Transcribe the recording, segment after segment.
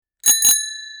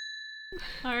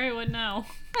All right, what now?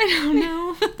 I don't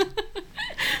know.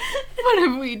 What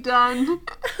have we done? What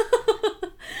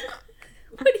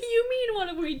do you mean, what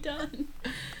have we done?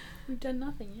 We've done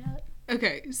nothing yet.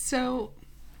 Okay, so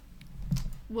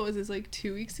what was this, like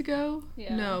 2 weeks ago?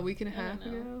 Yeah. No, a week and a half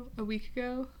ago? A week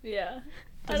ago? Yeah.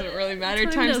 Doesn't really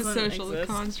matter. Time's a social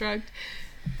construct.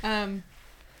 We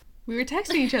were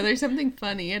texting each other something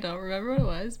funny. I don't remember what it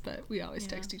was, but we always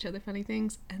text each other funny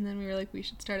things. And then we were like, we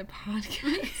should start a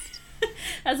podcast.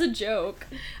 As a joke.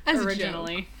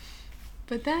 Originally. A joke.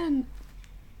 But then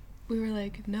we were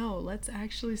like, no, let's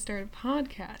actually start a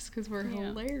podcast because we're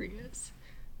hilarious.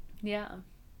 Yeah.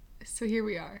 So here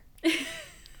we are.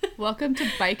 Welcome to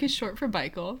Bike is Short for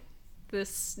Bikel.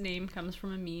 This name comes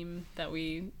from a meme that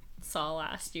we saw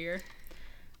last year.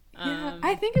 Yeah,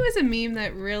 I think it was a meme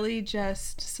that really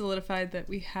just solidified that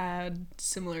we had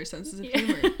similar senses of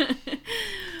humor.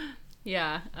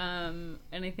 Yeah, and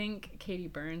I think Katie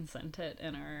Byrne sent it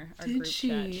in our group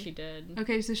chat. She did.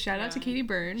 Okay, so shout out to Katie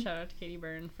Byrne. Shout out to Katie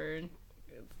Byrne for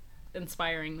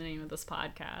inspiring the name of this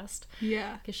podcast.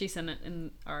 Yeah. Because she sent it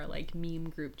in our, like, meme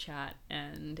group chat,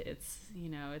 and it's, you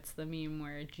know, it's the meme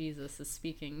where Jesus is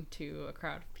speaking to a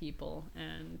crowd of people,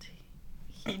 and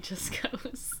he just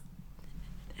goes...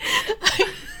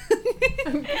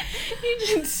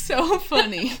 It's so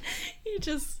funny.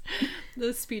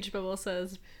 The speech bubble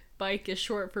says, Bike is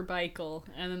short for Bikel,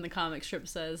 and then the comic strip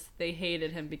says they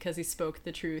hated him because he spoke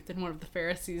the truth, and one of the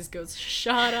Pharisees goes,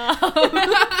 shut up.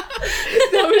 That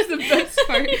was the best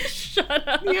part. Shut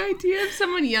up. The idea of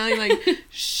someone yelling like,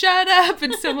 shut up,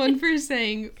 and someone for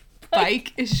saying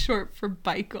bike is short for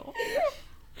Bikel.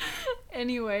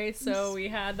 Anyway, so we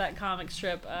had that comic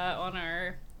strip on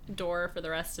our door for the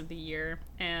rest of the year,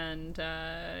 and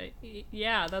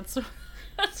yeah, that's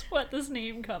what this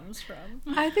name comes from.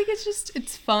 I think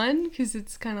it's fun because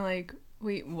it's kind of like,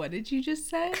 wait, what did you just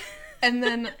say? And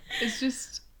then it's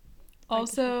just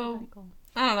also,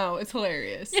 I don't know, it's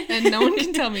hilarious and no one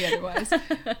can tell me otherwise.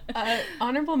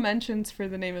 Honorable mentions for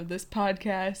the name of this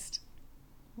podcast,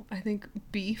 I think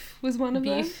beef was one of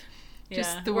them.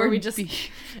 Just the word beef.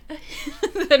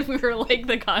 Then we were like,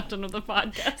 the content of the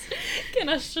podcast can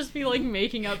us just be like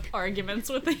making up arguments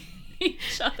with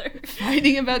each other,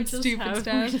 fighting about stupid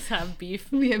stuff. We just have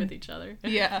beef with each other.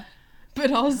 Yeah,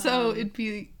 but also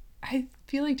I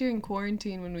feel like during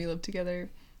quarantine when we lived together,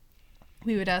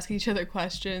 we would ask each other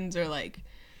questions or like,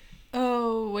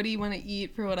 oh, what do you want to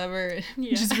eat for whatever?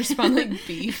 Just respond like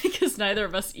beef. Because neither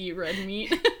of us eat red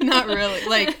meat. Not really.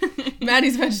 Like,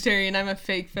 Maddie's vegetarian, I'm a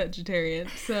fake vegetarian,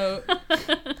 so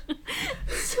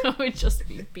it'd just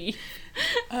be beef.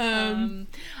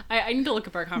 I need to look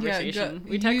up our conversation.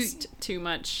 We text too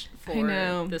much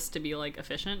for this to be like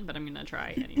efficient, but I'm gonna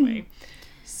try anyway.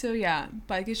 So yeah,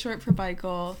 Bike is short for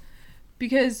Bikel,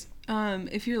 because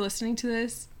if you're listening to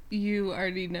this, you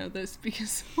already know this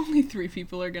because only 3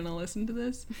 people are gonna listen to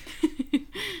this.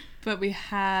 But we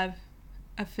have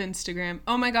a Finstagram.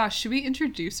 Oh my gosh, should we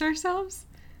introduce ourselves?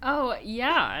 Oh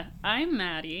yeah, I'm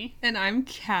Maddie. And I'm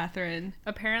Catherine.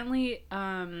 Apparently,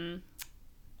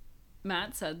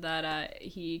 Matt said that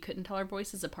he couldn't tell our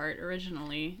voices apart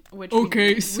originally. Which I'm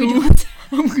gonna start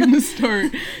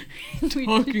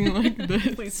talking like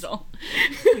this. Please don't.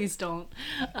 Please don't.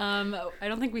 I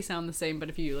don't think we sound the same, but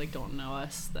if you like don't know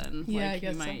us, then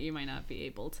you might not be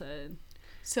able to.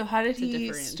 So how did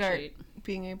he start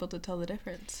being able to tell the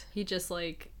difference? He just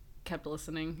like kept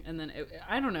listening, and then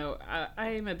I don't know.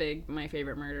 I'm a big My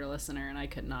Favorite Murder listener, and I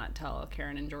could not tell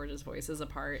Karen and George's voices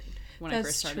apart when I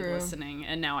first started listening,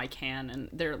 and now I can, and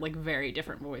they're like very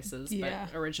different voices. Yeah.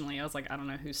 But originally I was like, I don't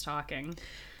know who's talking.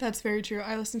 That's very true.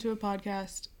 I listened to a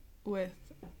podcast with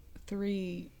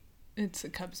 3. It's a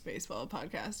Cubs baseball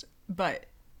podcast, but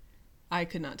I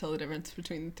could not tell the difference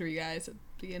between the 3 guys at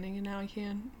the beginning, and now I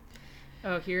can.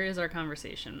 Oh, here is our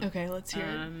conversation. Okay, let's hear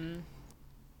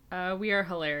it. We are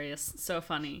hilarious, so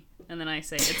funny. And then I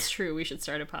say, it's true, we should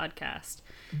start a podcast.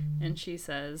 And she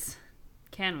says,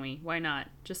 can we? Why not?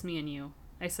 Just me and you.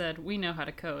 I said, we know how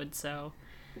to code, so...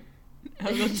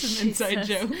 Oh, that's an inside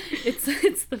joke.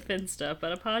 It's the Finsta,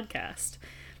 but a podcast.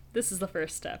 This is the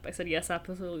first step. I said, yes,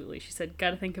 absolutely. She said,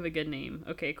 gotta think of a good name.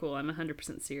 Okay, cool, I'm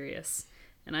 100% serious.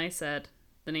 And I said,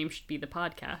 the name should be the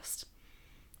podcast.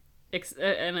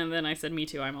 And then I said, me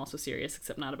too, I'm also serious,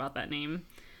 except not about that name.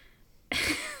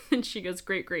 And she goes,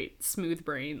 great, Smooth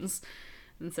Brains.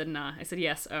 And said, nah. I said,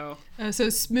 yes, oh. Oh, so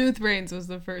Smooth Brains was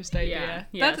the first idea.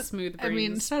 Yeah, Smooth Brains. I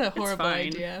mean, it's not a horrible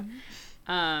idea.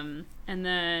 And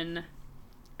then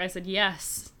I said,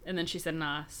 yes. And then she said,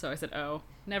 nah. So I said, oh,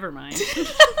 never mind.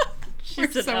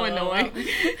 We're said, so "LOL." annoying.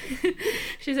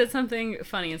 She said something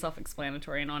funny and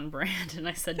self-explanatory and on brand, and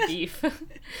I said beef.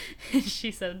 And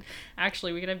she said,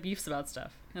 actually, we could have beefs about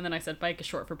stuff. And then I said bike is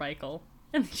short for Bikel.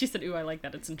 And she said, ooh, I like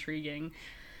that, it's intriguing.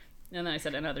 And then I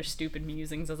said, and other stupid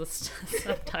musings as a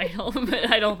subtitle, but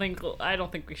I don't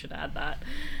think we should add that.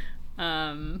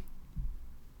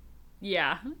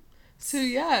 Yeah. So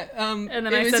yeah, And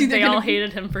then I said they all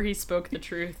hated him for he spoke the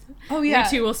truth. Oh yeah.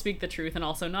 We too will speak the truth and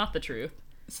also not the truth.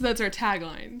 So that's our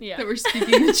tagline. Yeah. That we're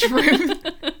speaking the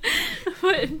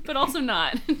truth. but also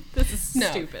not. This is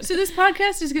stupid. So this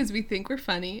podcast is because we think we're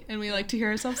funny and we like to hear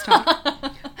ourselves talk.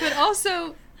 But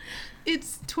also,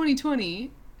 it's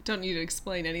 2020. Don't need to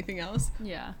explain anything else.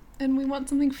 Yeah. And we want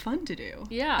something fun to do.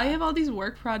 Yeah. I have all these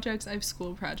work projects. I have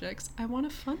school projects. I want a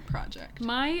fun project.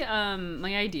 My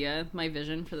idea, my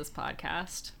vision for this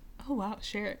podcast. Oh wow,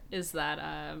 share it. Is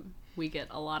that we get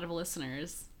a lot of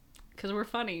listeners because we're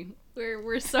funny.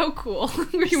 We're so cool.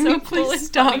 We're Can so we cool please and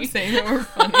stop funny. saying that we're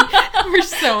funny? We're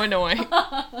so annoying.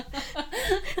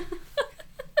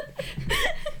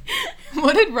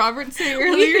 What did Robert say We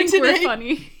earlier think today? we're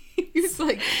funny. He was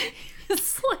like,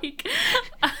 It's like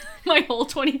my whole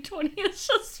 2020 is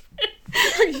just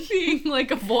being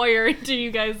like a voyeur into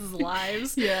you guys'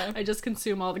 lives. Yeah. I just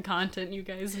consume all the content you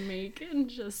guys make and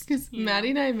just because you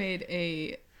Maddie know. and I made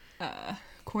a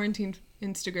quarantine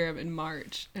Instagram in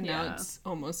March, and now Yeah. it's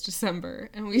almost December,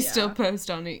 and we still post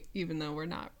on it even though we're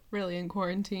not really in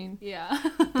quarantine Yeah.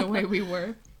 the way we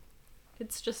were.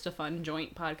 It's just a fun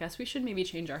joint podcast. We should maybe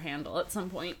change our handle at some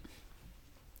point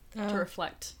to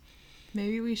reflect.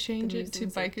 Maybe we change the it to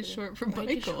musings Bike of is today. short for Bike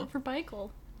is Bikel. short for Bikel.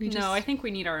 We just- No, I think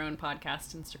we need our own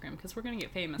podcast Instagram because we're going to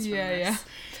get famous from Yeah, this. yeah.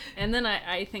 And then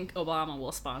I think Obama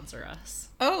will sponsor us.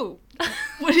 Oh,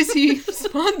 what is he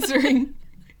sponsoring?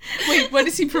 Wait, what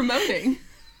is he promoting?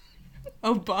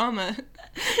 Obama.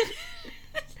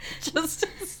 Just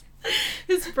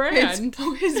his brand.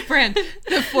 His brand.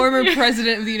 The former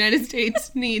president of the United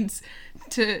States needs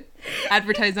to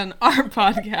advertise on our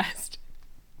podcast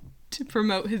to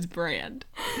promote his brand.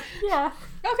 Yeah.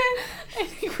 Okay. I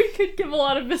think we could give a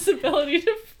lot of visibility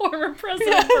to former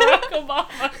President Barack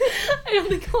Obama. I don't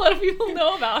think a lot of people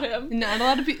know about him. Not a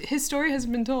lot of people. His story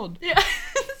hasn't been told. Yeah.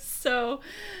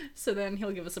 So then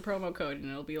he'll give us a promo code and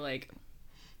it'll be like,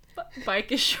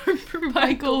 Bike is short for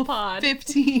Bikel Pod.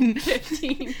 15.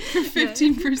 15. For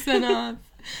 15% off.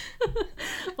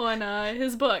 On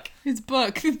his book. His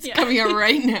book. It's Yeah. coming out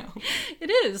right now. It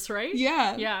is, right?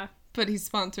 Yeah. Yeah. But he's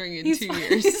sponsoring in He's 2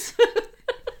 years.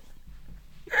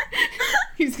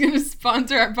 He's going to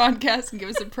sponsor our podcast and give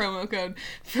us a promo code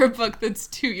for a book that's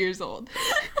 2 years old.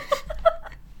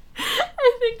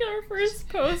 I think our first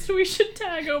post we should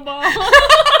tag Obama.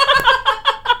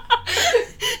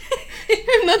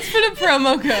 And let's put a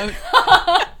promo code.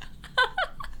 I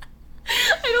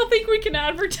don't think we can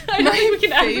advertise. I don't think we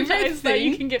can My favorite advertise that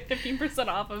you thing- can get 15%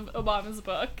 off of Obama's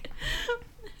book.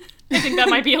 I think that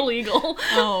might be illegal.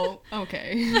 Oh,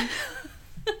 okay.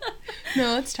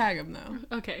 No, let's tag him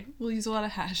though. Okay. We'll use a lot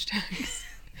of hashtags.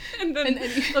 And then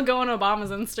And- they'll go on Obama's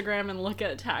Instagram and look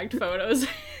at tagged photos.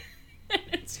 And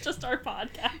it's just our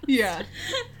podcast. Yeah.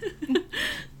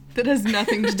 That has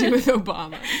nothing to do with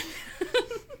Obama.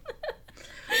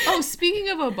 Oh, speaking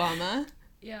of Obama.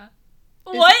 Yeah.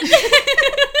 What?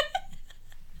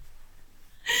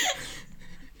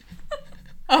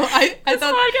 Oh, I This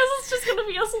thought. podcast is just gonna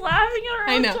be us laughing at our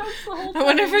I own know. jokes the whole I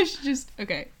wonder if time. I should just.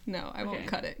 Okay, no, I won't Okay.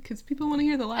 cut it because people want to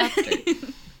hear the laughter.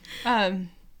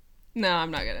 No,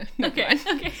 I'm not gonna. Never Okay.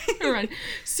 mind. Okay. Never mind.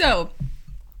 So,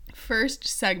 first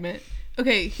segment.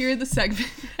 Okay, here are the segment.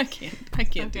 I can't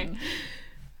do Okay. it.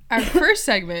 Our first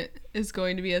segment is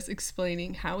going to be us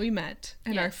explaining how we met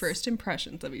and our Yes. first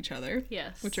impressions of each other,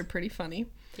 Yes. which are pretty funny.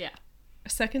 Yeah. A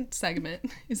second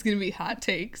segment is going to be hot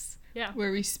takes, Yeah.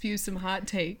 where we spew some hot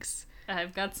takes.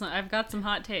 I've got some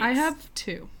hot takes. I have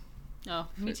two. Oh,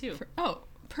 me too. Oh,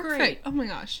 perfect. Great. Oh my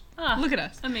gosh. Ah, Look at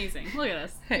us. Amazing. Look at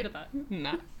us. Hey. Look at that.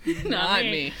 Not Not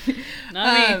me. me.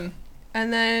 Not me.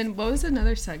 And then what was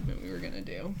another segment we were going to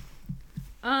do?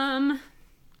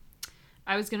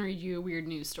 I was gonna read you weird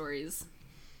news stories.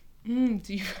 Do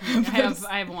you have those?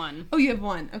 I have one. Oh, you have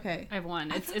one. Okay. I have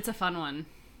one. It's a fun one.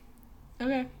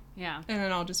 Okay. Yeah. And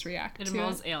then I'll just react It to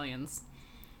involves aliens.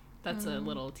 That's a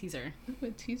little teaser. Ooh,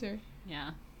 a teaser.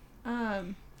 Yeah.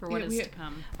 Um, For what Yeah, is we- to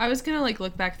come. I was gonna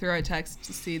look back through our texts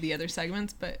to see the other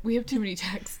segments, but we have too many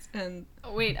texts, and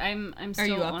Oh, wait, I'm still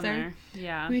you up on there?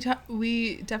 Yeah. we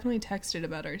definitely texted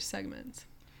about our segments.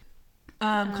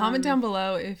 Comment down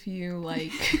below if you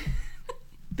like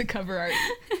the cover art.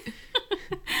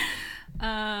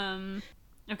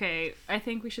 Okay, I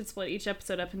think we should split each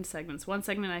episode up into segments. One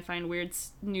segment I find weird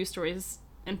news stories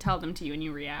and tell them to you and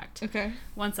you react. Okay.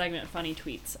 One segment, funny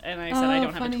tweets. And I said I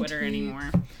don't have a Twitter tweets.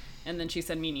 anymore. And then she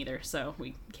said me neither, so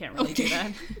we can't really do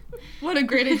that. What a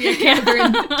great idea,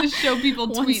 Catherine, to show people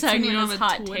tweets. One segment when you don't is have a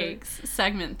hot Twitter. takes.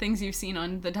 Segment, things you've seen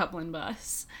on the Dublin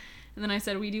bus. And then I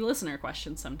said we do listener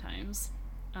questions sometimes.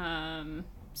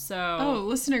 Oh,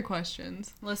 listener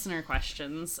questions. Listener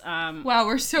questions. Wow,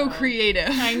 we're so creative.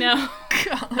 I know.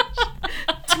 Gosh.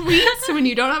 Tweets when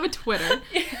you don't have a Twitter.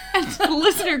 And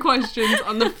listener questions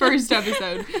on the first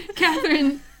episode.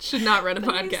 Catherine should not run a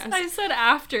podcast. I said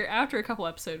after a couple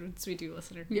episodes we do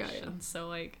listener questions. Yeah. So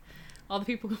like all the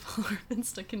people who follow our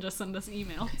Finsta can just send us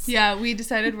emails. Yeah, we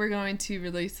decided we're going to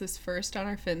release this first on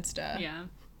our Finsta. Yeah.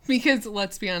 Because,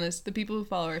 let's be honest, the people who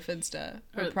follow our Finsta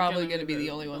are probably going to be the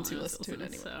only ones who ones listen to it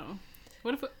anyway. So,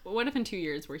 what if in 2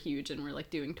 years we're huge and we're like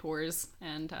doing tours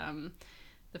and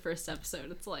the first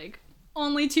episode it's like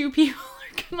only 2 people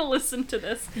are gonna listen to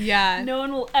this. Yeah. No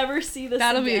one will ever see this.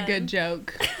 That'll again. be a good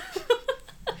joke.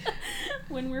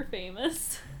 When we're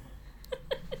famous.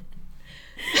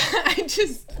 I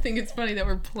just think it's funny that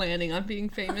we're planning on being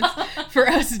famous. For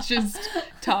us, it's just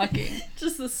talking.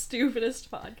 Just the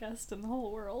stupidest podcast in the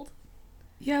whole world.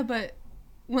 Yeah, but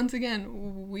once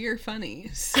again, we're funny.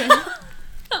 So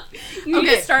You need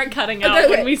to start cutting out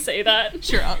when we say that.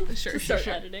 Sure, sure. Start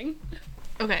editing.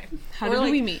 Okay, how Or, did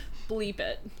like, we meet? Bleep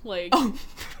it. Like Oh,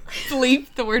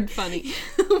 bleep the word funny.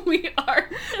 we are.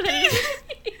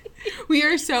 We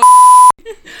are so.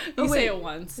 You say it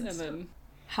once and then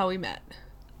How we met.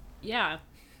 yeah.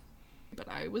 But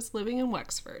I was living in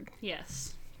Wexford.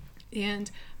 Yes.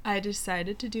 And I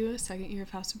decided to do a second year of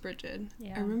House of Bridget.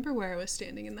 Yeah. I remember where I was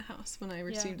standing in the house when I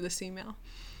received this email.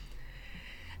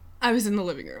 I was in the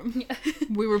living room. Yeah.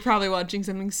 We were probably watching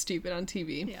something stupid on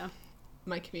TV. Yeah.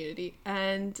 My community.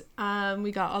 And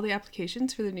we got all the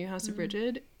applications for the new House of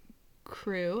Bridget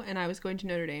crew. And I was going to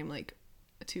Notre Dame like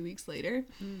 2 weeks later.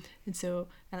 And so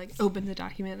I like opened the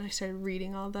document and I started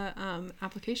reading all the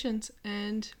applications.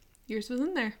 And yours was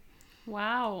in there.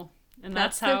 Wow. And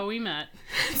that's That's how we met.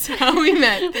 That's how we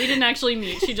met. We didn't actually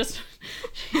meet. She just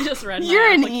read my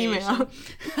You're an application. email.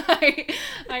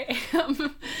 I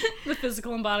am the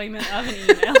physical embodiment of an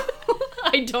email.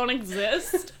 I don't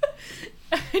exist.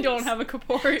 I don't have a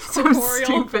corporeal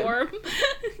stupid. form.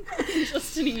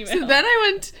 Just an email. So then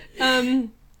I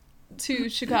went to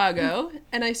Chicago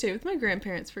and I stayed with my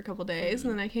grandparents for a couple days.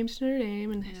 And then I came to Notre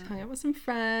Dame and hung out with some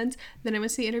friends. Then I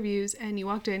went to the interviews and you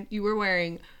walked in. You were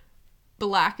wearing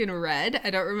black and red.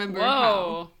 I don't remember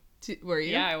how. Were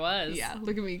you? Yeah, I was. Yeah,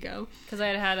 look at me go. Because I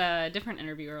had a different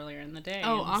interview earlier in the day.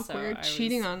 Oh, and so awkward. I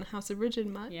Cheating was- on House of Bridget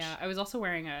much? Yeah, I was also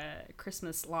wearing a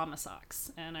Christmas llama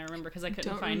socks, and I remember because I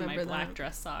couldn't Don't find my remember black that.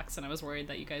 dress socks, and I was worried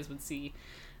that you guys would see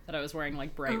that I was wearing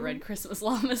like bright red Christmas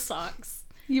llama socks.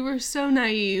 You were so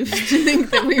naive to think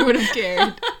that we would have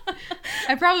cared.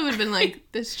 I probably would have been like,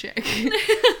 this chick.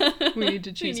 We need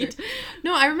to choose her.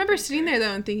 No, I remember sitting there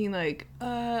though and thinking like,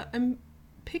 I'm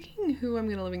picking who I'm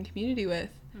gonna live in community with.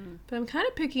 But I'm kind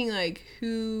of picking like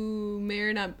who may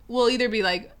or not will either be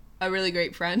like a really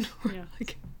great friend or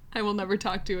like I will never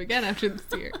talk to again after this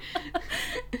year.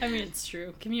 I mean, it's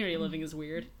true. Community living is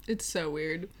weird. It's so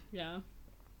weird. Yeah.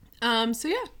 So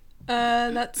yeah.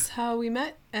 That's how we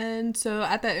met. And so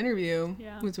at that interview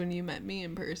was when you met me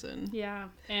in person. Yeah.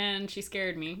 And she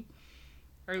scared me.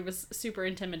 Or was super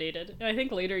intimidated. And I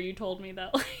think later you told me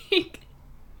that like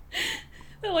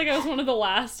that like I was one of the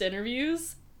last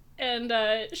interviews. And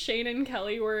Shane and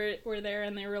Kelly were there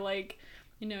and they were like,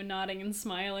 you know, nodding and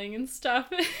smiling and stuff.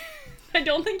 I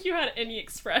don't think you had any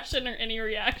expression or any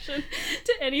reaction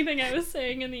to anything I was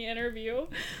saying in the interview.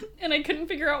 And I couldn't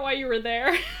figure out why you were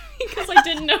there because I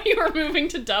didn't know you were moving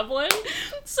to Dublin.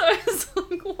 So I was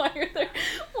like,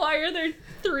 why are there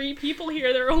 3 people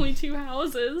here? There are only 2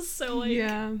 houses. So like,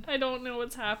 I don't know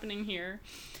what's happening here.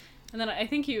 And then I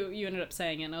think you ended up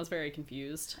saying it, and I was very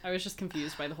confused. I was just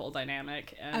confused by the whole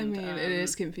dynamic. And, I mean, it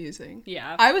is confusing.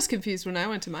 Yeah. I was confused when I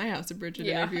went to my House of Bridget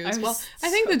interview as well. I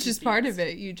think that's just part of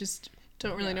it. You just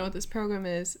don't really know what this program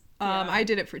is. I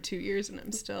did it for 2 years, and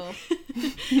I'm still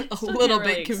a little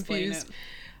bit confused.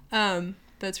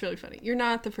 That's really funny. You're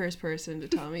not the first person to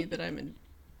tell me that I'm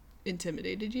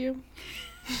intimidated you.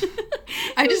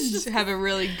 I just have a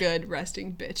really good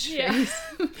resting bitch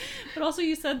face. But also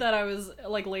you said that I was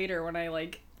like later when I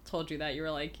like told you that you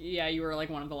were like you were like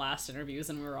one of the last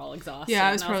interviews and we were all exhausted. Yeah,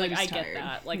 I was and probably I was like just I tired. get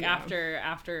that. Like after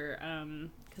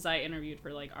because I interviewed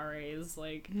for like RAs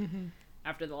like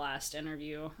after the last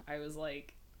interview I was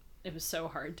like it was so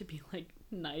hard to be like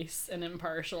nice and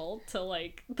impartial to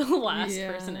like the last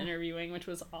person interviewing, which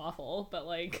was awful, but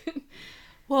like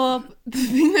Well, the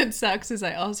thing that sucks is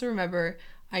I also remember,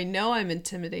 I know I'm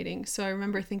intimidating, so I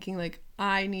remember thinking, like,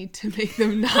 I need to make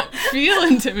them not feel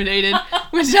intimidated,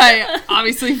 which I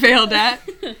obviously failed at.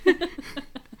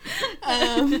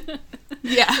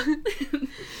 Yeah.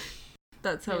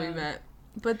 That's how we met.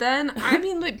 But then, I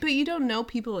mean, like, but you don't know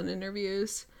people in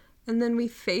interviews. And then we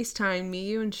FaceTimed, me,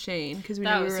 you, and Shane, because we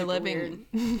knew we were living.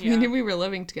 We knew we were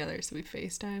living together, so we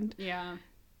FaceTimed. Yeah.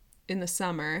 In the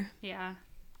summer. Yeah.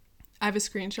 I have a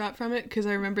screenshot from it because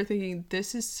I remember thinking,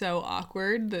 this is so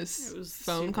awkward, this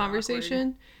phone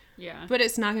conversation. Awkward. Yeah. But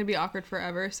it's not going to be awkward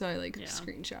forever, so I, like,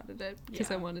 screenshotted it because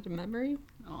I wanted a memory.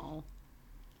 Oh.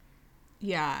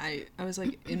 Yeah, I was,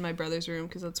 like, in my brother's room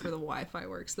because that's where the Wi-Fi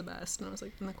works the best, and I was,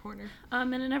 like, in the corner.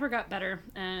 And it never got better,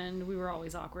 and we were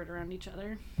always awkward around each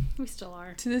other. We still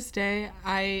are. To this day,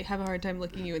 I have a hard time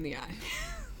looking you in the eye.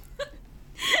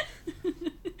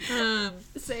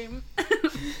 Same.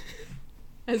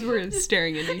 As we're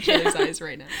staring into each other's eyes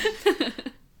right now.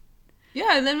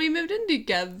 Yeah, and then we moved in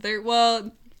together.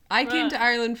 Well, I came to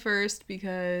Ireland first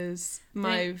because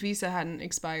my visa hadn't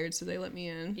expired, so they let me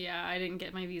in. Yeah, I didn't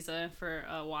get my visa for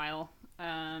a while.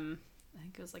 I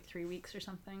think it was like 3 weeks or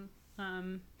something.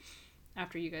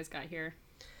 After you guys got here.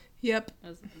 Yep.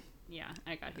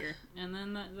 I got here. And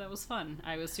then that was fun.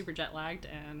 I was super jet lagged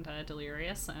and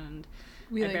delirious, and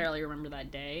I barely remember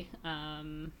that day.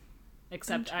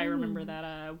 Except I remember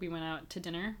that we went out to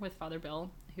dinner with Father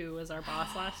Bill, who was our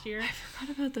boss last year. I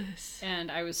forgot about this. And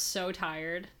I was so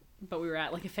tired, but we were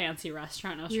at like a fancy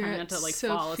restaurant. I was trying not to like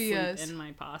Sophia's. fall asleep in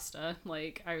my pasta.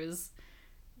 Like I was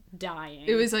dying.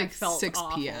 It was like 6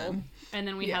 awful. p.m. And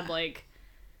then we had like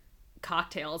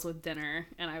cocktails with dinner,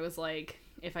 and I was like,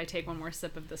 if I take one more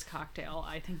sip of this cocktail,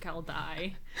 I think I'll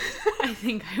die. I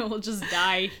think I will just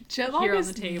die Jet lag here on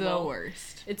is the table. the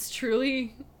worst. It's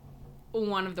truly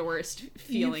one of the worst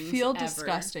feelings You feel ever.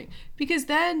 disgusting. Because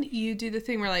then you do the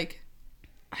thing where, like,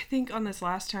 I think on this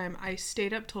last time, I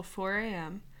stayed up till 4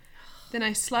 a.m. Then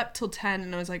I slept till 10,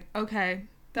 and I was like, okay,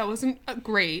 that wasn't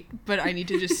great, but I need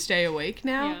to just stay awake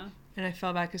now. Yeah. And I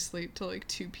fell back asleep till like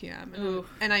 2 p.m.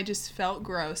 And I just felt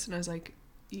gross, and I was like,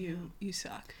 you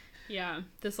suck. Yeah,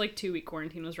 this like 2-week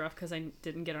quarantine was rough because I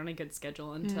didn't get on a good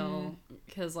schedule until,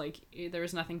 because like there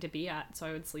was nothing to be at, so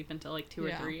I would sleep until like 2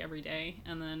 or 3 every day,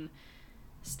 and then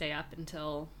stay up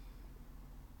until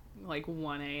like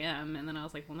 1 a.m. and then I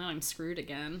was like, well, now I'm screwed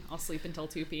again. I'll sleep until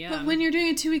 2 p.m. But when you're doing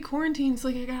a 2-week quarantine, it's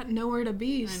like I got nowhere to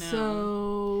be. I know.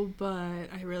 So, but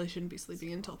I really shouldn't be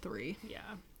sleeping until 3. Yeah,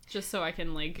 just so I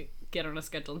can like get on a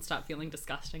schedule and stop feeling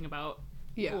disgusting about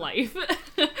life.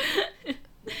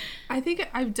 I think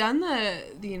I've done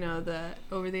the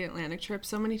over the Atlantic trip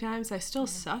so many times. I still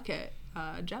suck at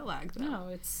jet lag though. No,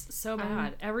 it's so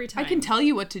bad every time. I can tell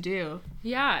you what to do.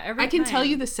 Yeah, every time. I can tell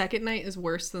you the second night is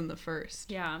worse than the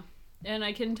first. Yeah. And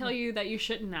I can tell you that you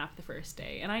shouldn't nap the first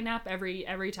day. And I nap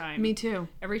every time. Me too.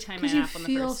 Every time I nap on the first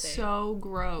day. You feel so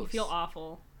gross. You feel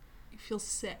awful. You feel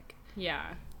sick.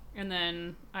 Yeah. And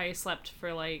then I slept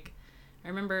for like, I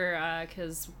remember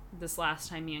because this last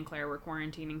time me and Claire were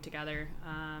quarantining together,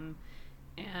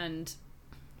 and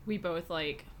we both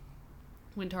like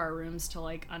went to our rooms to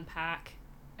like unpack,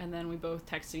 and then we both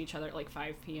texted each other at like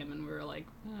 5 p.m. and we were like,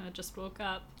 just woke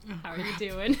up. How are you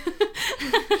doing?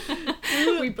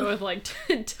 We both like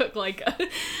took like a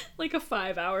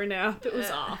 5-hour nap. It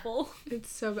was awful.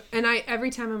 It's so bad. And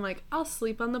every time I'm like, I'll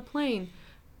sleep on the plane.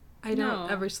 I don't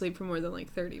ever sleep for more than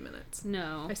like 30 minutes.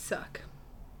 No. I suck.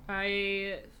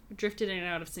 I drifted in and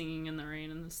out of Singing in the Rain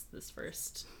in this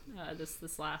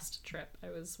last trip. I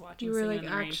was watching. You were Singing like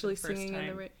in the Rain actually for the first singing time. in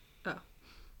the rain. Oh.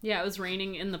 Yeah, it was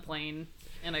raining in the plane,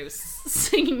 and I was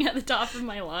singing at the top of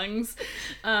my lungs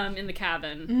in the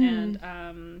cabin,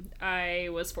 and I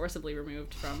was forcibly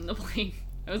removed from the plane.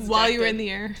 I was while you were in the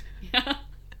air. Yeah.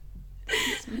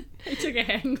 I took a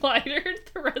hang glider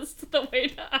the rest of the way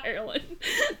to Ireland.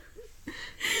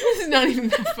 It's not even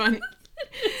that funny.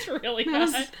 It's really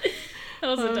not. That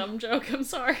was a dumb joke. I'm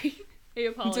sorry. I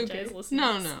apologize,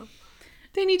 listeners. No.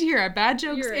 They need to hear our bad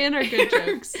jokes and our good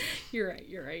jokes. You're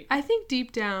right. I think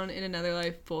deep down in another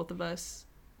life, both of us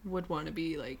would want to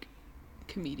be like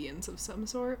comedians of some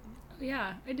sort.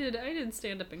 Yeah, I did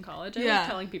stand up in college. I like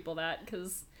telling people that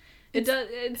because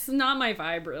it's not my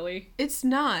vibe really. It's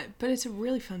not, but it's a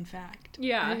really fun fact.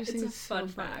 Yeah, it's a fun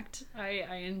fact.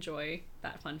 I enjoy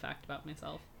that fun fact about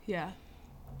myself. Yeah.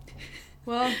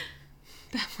 Well,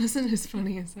 that wasn't as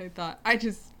funny as I thought.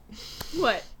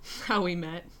 What? How we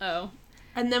met. Oh.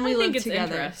 And then we lived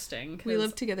together. Interesting. We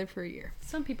lived together for a year.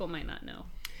 Some people might not know.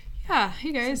 Yeah,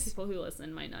 hey guys. Some people who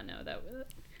listen might not know that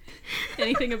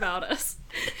anything about us.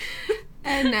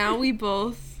 And now we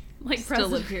both Like still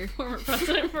live here. Former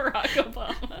President Barack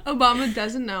Obama. Obama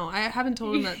doesn't know. I haven't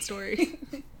told him that story.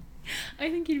 I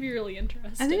think he'd be really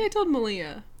interested. I think I told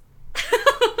Malia.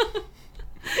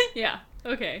 Yeah.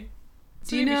 Okay. So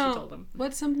Do you maybe she know told him.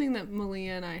 what's something that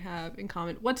Malia and I have in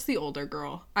common? What's the older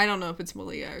girl? I don't know if it's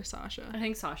Malia or Sasha. I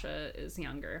think Sasha is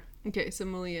younger. Okay, so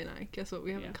Malia and I. Guess what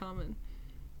we have in common?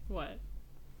 What?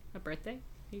 A birthday?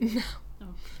 No.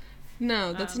 Oh.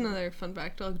 No, that's another fun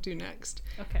fact I'll do next.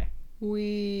 Okay.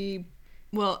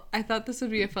 I thought this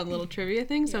would be a fun little trivia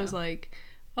thing, so I Yeah. was like,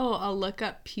 oh, I'll look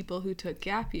up people who took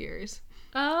gap years.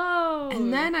 Oh.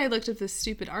 And then I looked up this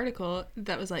stupid article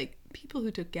that was like, people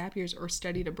who took gap years or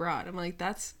studied abroad. I'm like,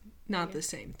 that's not the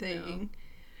same thing. No.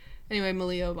 Anyway,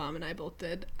 Malia Obama and I both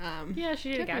did. Yeah,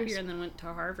 she did a gap years. year and then went to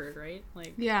Harvard, right?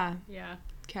 Like. Yeah, Yeah.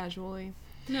 casually.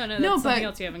 No, that's No, something but-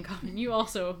 else you have in common. You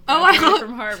also I graduated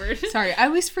from Harvard. Sorry, I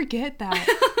always forget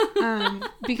that.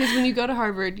 Because when you go to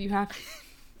Harvard,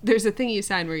 there's a thing you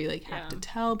sign where you like have to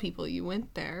tell people you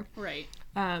went there. Right.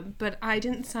 But I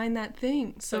didn't sign that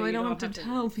thing, so I you don't have to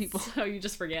tell people. So you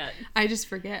just forget. I just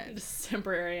forget. Just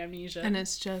temporary amnesia. And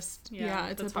it's just, it's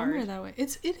a that's bummer hard. that way.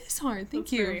 It is hard. Thank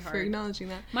That's you very for hard. acknowledging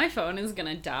that. My phone is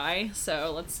gonna die,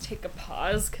 so let's take a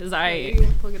pause, because You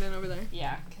wanna plug it in over there.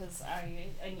 Yeah, because I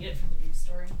need it for the news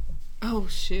story. Oh,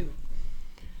 shoot.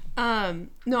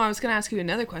 No, I was going to ask you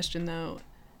another question, though.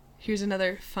 Here's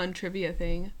another fun trivia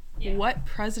thing. Yeah. What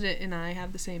president and I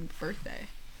have the same birthday?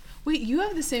 Wait, you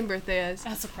have the same birthday as...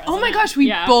 As a president. Oh my gosh,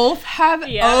 we both have...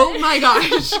 Yeah. Oh my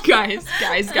gosh, guys.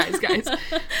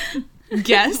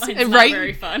 Guess. Mine's And not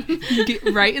very fun.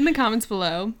 Write in the comments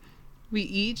below. We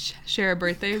each share a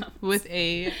birthday with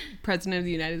a president of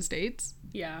the United States.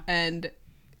 Yeah. And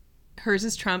hers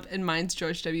is Trump and mine's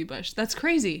George W. Bush. That's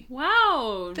crazy.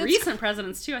 Wow. That's Recent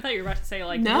presidents, too. I thought you were about to say,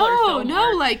 like, Millard No,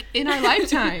 Fillmore. like in our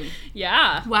lifetime.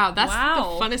 Yeah. Wow, that's the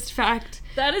funnest fact.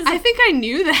 That is... I think I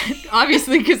knew that,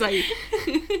 obviously, because I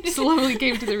slowly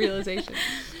came to the realization.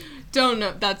 Don't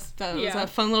know. That was a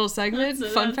fun little segment.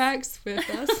 Fun facts with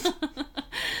us.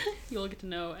 You'll get to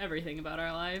know everything about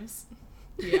our lives.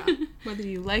 Yeah. Whether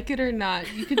you like it or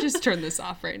not, you could just turn this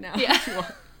off right now. Yeah. If you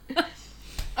want.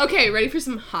 Okay, ready for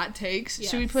some hot takes? Yes.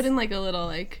 Should we put in like a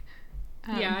little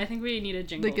Yeah, I think we need a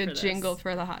jingle like for a this. jingle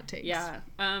for the hot takes? Yeah.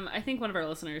 I think one of our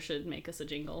listeners should make us a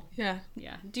jingle. Yeah.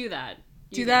 Yeah. Do that.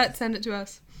 Do that. Send it to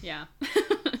us. Yeah.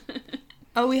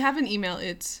 Oh, we have an email.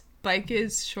 It's bike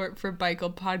is short for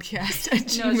Bikel podcast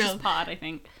at No, Gmail. it's just pod, I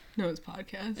think. No, it's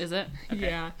podcast. Is it? Okay.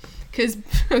 Yeah. Because,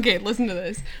 okay, listen to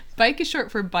this. Bike is short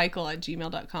for Bikel at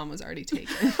gmail.com was already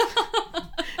taken.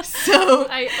 So.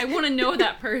 I want to know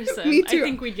that person. Me too. I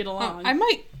think we'd get along.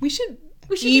 We should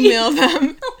email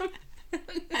them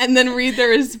and then read their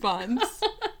response.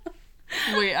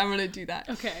 Wait, I'm going to do that.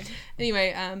 Okay.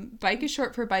 Anyway, bike is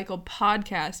short for Bikel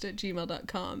podcast at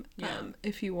gmail.com. Yeah.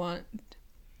 If you want,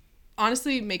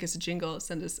 honestly, make us a jingle,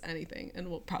 send us anything, and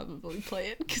we'll probably play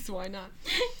it, because why not?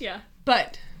 Yeah.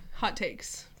 But, hot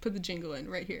takes. Put the jingle in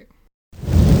right here.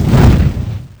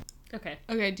 Okay.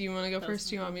 Okay, do you want to go first?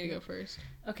 Do you want me to go first?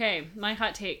 Okay, my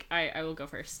hot take, I will go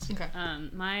first. Okay.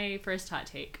 My first hot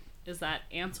take is that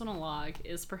ants on a log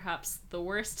is perhaps the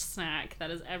worst snack that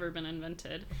has ever been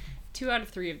invented. 2 out of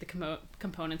 3 of the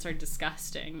components are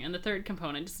disgusting, and the third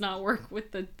component does not work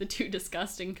with the 2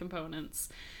 disgusting components.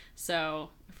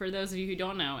 So, for those of you who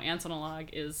don't know, ants on a log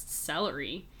is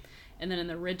celery, and then in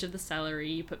the ridge of the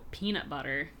celery you put peanut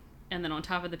butter, and then on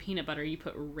top of the peanut butter you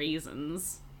put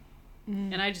raisins.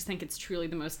 And I just think it's truly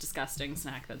the most disgusting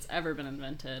snack that's ever been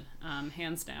invented,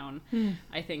 hands down.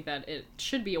 I think that it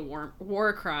should be a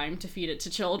war crime to feed it to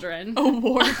children. A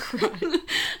war crime.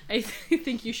 I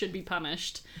think you should be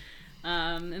punished.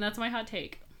 And that's my hot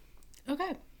take.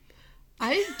 Okay.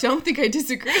 I don't think I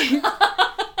disagree.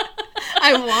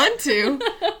 I want to.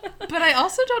 But I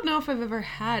also don't know if I've ever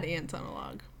had ants on a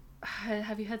log.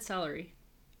 Have you had celery?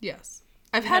 Yes.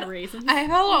 I've had had raisins? I have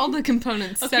had all the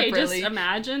components Okay, separately. just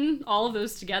imagine all of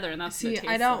those together, and that's what it See,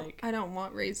 tastes like. I don't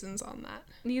want raisins on that.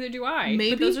 Neither do I.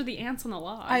 Maybe- But those are the ants on the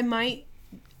log. I might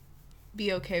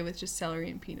be okay with just celery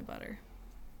and peanut butter.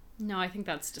 No, I think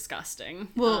that's disgusting.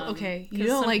 Well, okay, you 'cause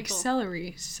don't some like people-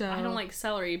 celery, so I don't like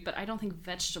celery, but I don't think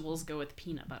vegetables go with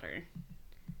peanut butter.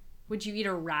 Would you eat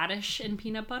a radish in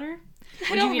peanut butter?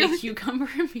 Would you eat a cucumber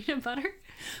in peanut butter?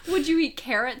 Would you eat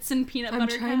carrots in peanut I'm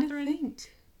butter, trying Catherine? to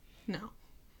think. No.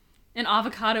 An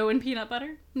avocado in peanut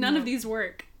butter? None No. of these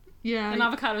work. Yeah. An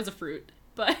avocado is a fruit,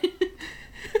 but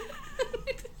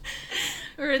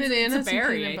or it's Bananas a and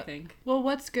berry, peanut I bu- think. Well,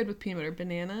 what's good with peanut butter?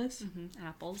 Bananas,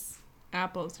 Apples.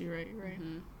 apples. You're right.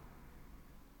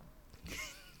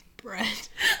 Bread.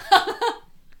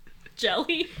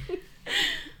 Jelly.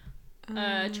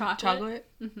 Chocolate.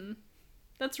 Mm-hmm.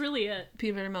 That's really it.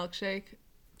 Peanut butter milkshake.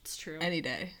 It's true. Any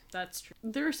day. That's true.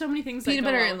 There are so many things peanut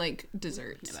that butter go and like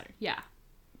desserts. Peanut butter. Yeah.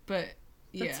 But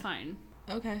yeah. That's fine.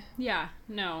 Okay. Yeah.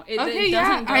 No. It doesn't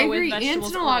go I agree. with vegetables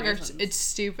Antelope or lager, raisins. it's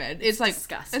stupid. It's like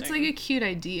disgusting. It's like a cute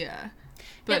idea.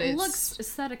 But it looks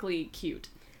aesthetically cute.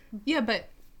 Yeah, but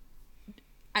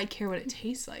I care what it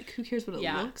tastes like. Who cares what it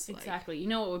looks like? Exactly. You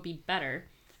know what would be better?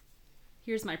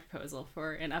 Here's my proposal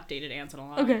for an updated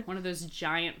Antelope lager. Okay. One of those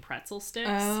giant pretzel sticks.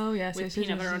 Oh, yes. With yes, peanut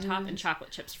yes, butter yes, on top yes. and chocolate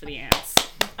chips for the ants.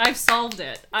 I've solved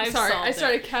it. I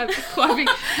started it. clapping.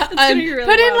 gonna be really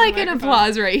Put in loud like on an the microphone.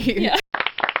 applause right here. Yeah.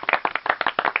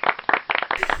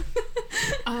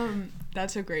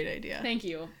 That's a great idea. Thank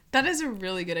you. That is a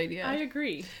really good idea. I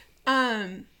agree.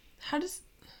 I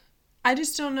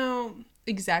just don't know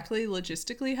exactly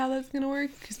logistically how that's gonna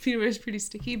work because peanut butter is pretty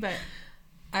sticky, but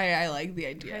I like the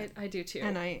idea. I do too.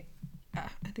 And I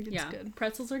think it's good.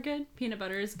 Pretzels are good. Peanut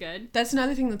butter is good. That's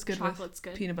another thing that's good Chocolate's with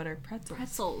good. peanut butter pretzels.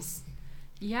 Pretzels.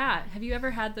 Yeah. Have you ever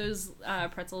had those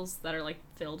pretzels that are like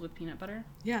filled with peanut butter?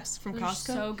 Yes, from They're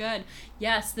Costco. so good.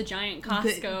 Yes, the giant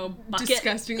Costco bucket.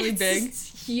 Disgustingly big.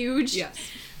 It's huge. Yes.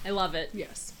 I love it.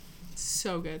 Yes.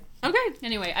 So good. Okay.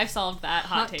 Anyway, I've solved that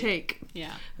hot take.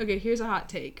 Yeah. Okay, here's a hot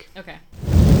take. Okay.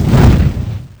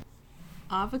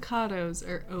 Avocados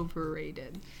are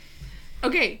overrated.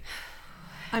 Okay.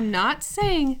 I'm not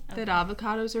saying that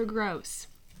avocados are gross.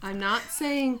 I'm not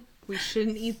saying we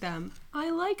shouldn't eat them. I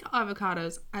like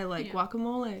avocados. I like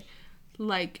guacamole.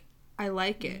 I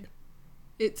like it.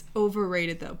 It's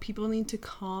overrated though. People need to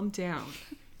calm down.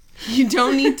 You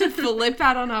don't need to flip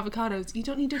out on avocados. You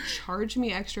don't need to charge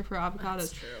me extra for avocados.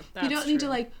 That's true. You don't need to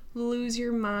like lose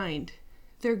your mind.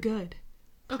 They're good.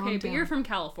 Okay, but you're from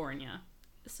California.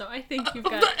 So I think you've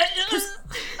got... 'cause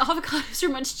avocados are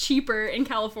much cheaper in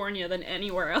California than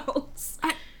anywhere else.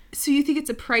 So you think it's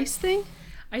a price thing?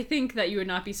 I think that you would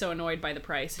not be so annoyed by the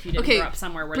price if you didn't grow up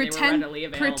somewhere where they were readily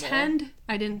available. Pretend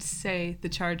I didn't say the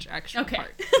charge extra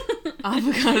part. Okay.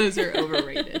 Avocados are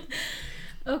overrated.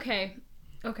 Okay.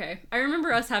 I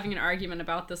remember us having an argument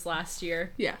about this last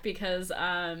year. Yeah. Because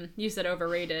you said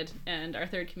overrated, and our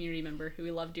third community member, who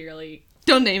we love dearly...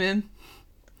 Don't name him.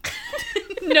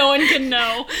 No one can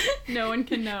know. No one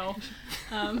can know.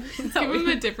 Give him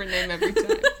a different name every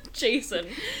time. Jason.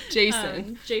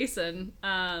 Jason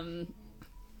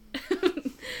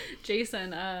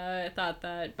thought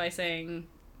that by saying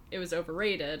it was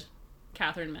overrated,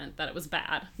 Catherine meant that it was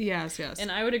bad. Yes.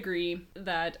 And I would agree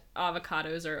that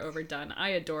avocados are overdone. I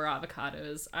adore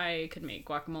avocados. I could make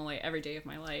guacamole every day of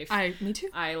my life. Me too.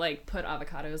 I put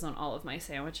avocados on all of my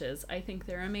sandwiches. I think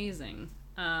they're amazing.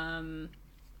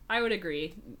 I would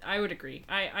agree.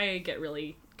 I get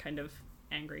really kind of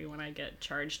angry when I get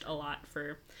charged a lot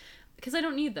because I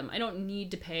don't need them. I don't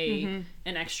need to pay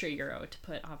an extra €1 to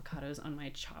put avocados on my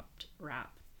chopped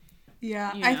wrap.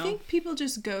 Yeah, I think people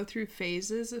just go through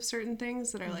phases of certain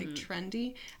things that are like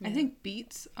trendy. Yeah. I think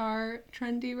beets are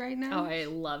trendy right now. Oh, I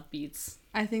love beets.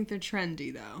 I think they're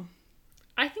trendy though.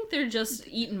 I think they're just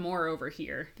eaten more over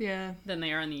here. Yeah. Than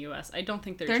they are in the US. I don't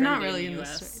think they're trendy not really in the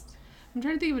US. States. I'm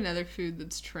trying to think of another food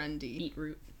that's trendy.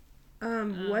 Beetroot.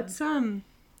 What's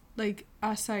like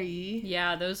acai?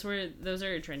 Yeah, those are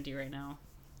trendy right now.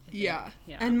 Yeah.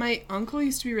 And my uncle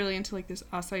used to be really into like this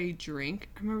acai drink.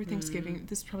 I remember Thanksgiving,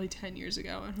 this is probably 10 years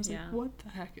ago, and I was like, what the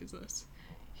heck is this?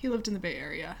 He lived in the Bay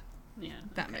Area. Yeah.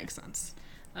 That makes sense.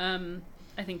 I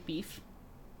think beef.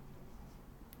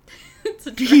 It's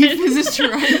a Beef trend. is a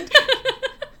trend.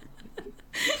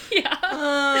 Yeah.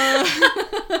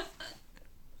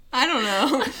 I don't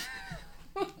know.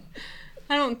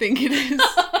 I don't think it is.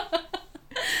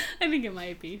 I think it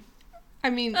might be. I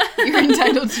mean, you're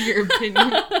entitled to your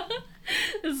opinion.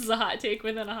 This is a hot take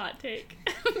within a hot take.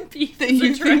 Beef That is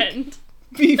you a trend.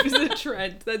 Beef is a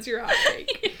trend. That's your hot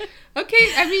take.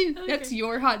 Okay, I mean, that's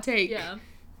your hot take. Yeah.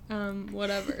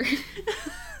 Whatever.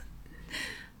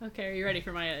 Okay, are you ready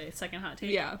for my second hot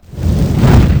take? Yeah.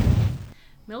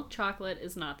 Milk chocolate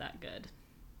is not that good.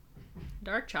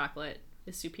 Dark chocolate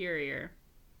is superior.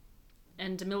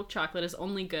 And milk chocolate is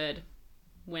only good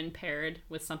when paired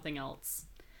with something else.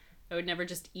 I would never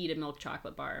just eat a milk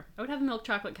chocolate bar. I would have a milk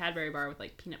chocolate Cadbury bar with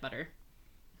like peanut butter.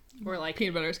 Or like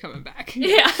peanut butter's coming back.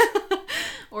 Yeah.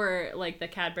 Or like the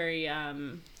Cadbury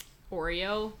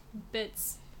Oreo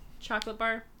Bits chocolate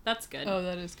bar. That's good. Oh,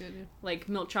 that is good. Yeah. Like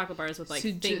milk chocolate bars with like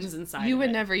things inside. You of would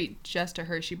it. never eat just a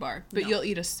Hershey bar, but you'll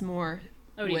eat a s'more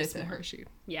with a Hershey.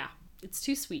 Yeah. It's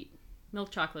too sweet. Milk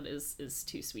chocolate is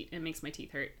too sweet. It makes my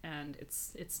teeth hurt, and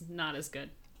it's not as good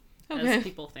as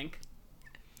people think.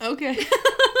 Okay.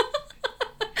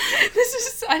 This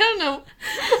is, I don't know.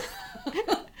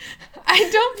 I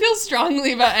don't feel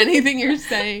strongly about anything you're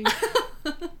saying.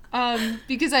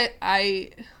 Because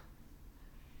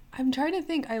I'm trying to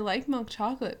think. I like milk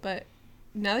chocolate, but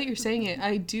now that you're saying it,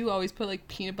 I do always put like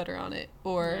peanut butter on it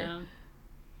or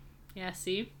Yeah,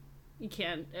 see? You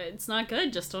can't, it's not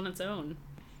good just on its own.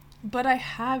 But I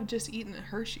have just eaten a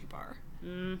Hershey bar.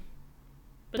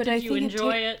 But did you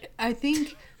enjoy it? I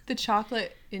think the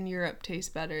chocolate in Europe tastes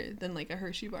better than like a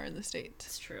Hershey bar in the States.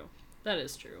 It's true. That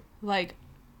is true. Like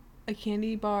a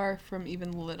candy bar from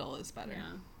even Lidl is better.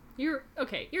 Yeah. You're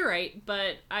right,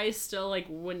 but I still like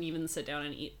wouldn't even sit down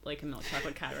and eat like a milk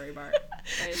chocolate Cadbury bar.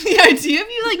 The idea of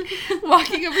you like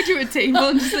walking over to a table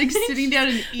and just like sitting down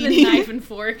and eating the knife and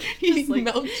fork, eating just, like,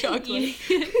 milk chocolate,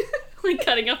 like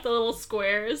cutting up the little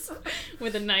squares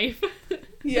with a knife.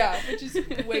 Yeah, which is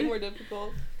way more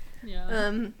difficult.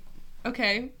 Yeah.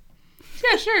 Okay.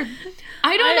 Yeah, sure.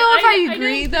 I don't know if I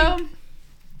agree though.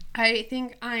 I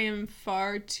think I am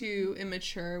far too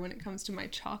immature when it comes to my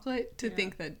chocolate to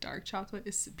think that dark chocolate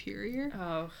is superior.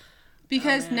 Oh.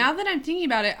 Because now that I'm thinking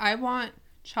about it, I want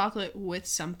chocolate with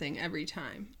something every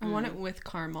time. I want it with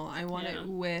caramel. I want it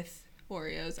with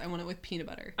Oreos. I want it with peanut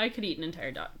butter. I could eat an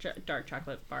entire dark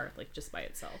chocolate bar like just by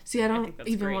itself. See, I don't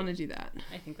even want to do that.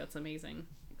 I think that's amazing.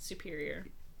 Superior.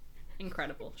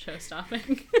 Incredible.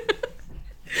 Show-stopping.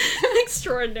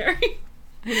 Extraordinary.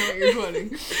 I know what you're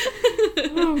quoting.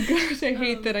 Oh gosh, I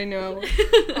hate that I know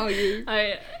all you.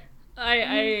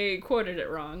 I quoted it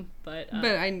wrong, but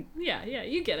I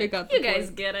you get it. You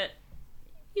guys get it.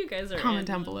 You guys are comment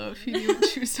down below if you knew what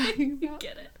she was talking about. You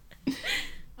get it.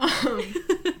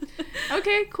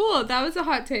 Okay, cool. That was a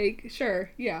hot take. Sure.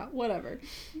 Yeah. Whatever.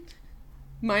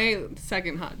 My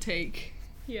second hot take.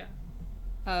 Yeah.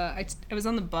 I was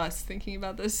on the bus thinking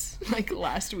about this like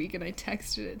last week, and I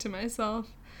texted it to myself.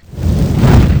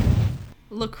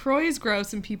 LaCroix is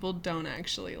gross and people don't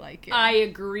actually like it. I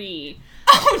agree.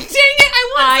 Oh, dang it.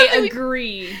 I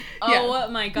agree. Oh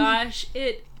my gosh.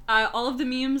 All of the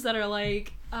memes that are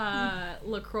like,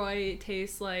 LaCroix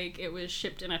tastes like it was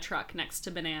shipped in a truck next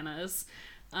to bananas.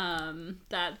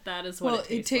 That is what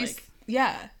it tastes like.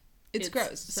 Yeah. It's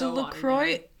gross. So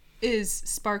LaCroix is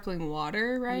sparkling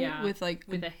water, right? Yeah. With like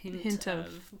with a hint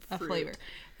of a flavor.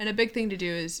 And a big thing to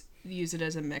do is use it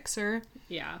as a mixer.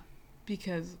 Yeah.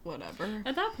 Because whatever.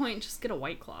 At that point, just get a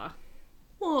White Claw.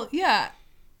 Well, yeah.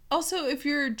 Also, if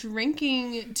you're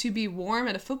drinking to be warm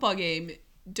at a football game,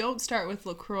 don't start with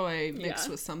LaCroix mixed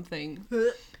with something.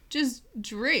 Just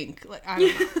drink. Like, I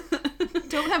don't know.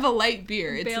 Don't have a light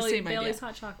beer. It's the same Bailey's idea.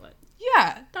 hot chocolate.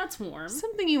 Yeah. That's warm.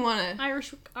 Something you want to...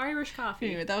 Irish coffee.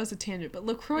 Anyway, that was a tangent. But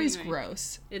LaCroix is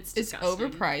gross. It's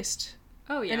overpriced.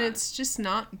 Oh, yeah. And it's just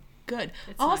not good.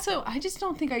 It's also, not good. I just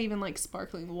don't think I even like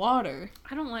sparkling water.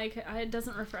 I don't like it. It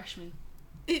doesn't refresh me.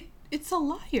 It's a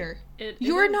liar.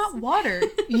 You're not water.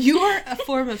 You're a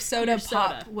form of soda, soda.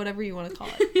 pop, whatever you want to call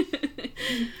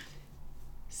it.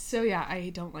 So yeah, I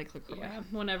don't like LaCroix. Yeah,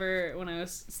 when I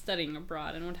was studying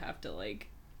abroad and would have to like,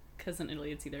 because in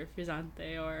Italy it's either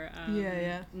frizzante or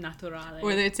naturale.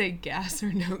 Or they'd say gas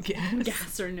or no gas.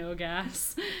 Gas or no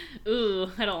gas.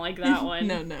 Ooh, I don't like that one.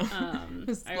 No.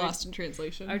 It's lost in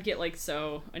translation. I would get like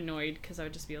so annoyed because I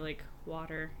would just be like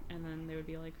water, and then they would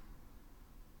be like,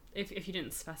 if you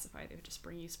didn't specify, they would just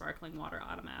bring you sparkling water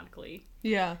automatically.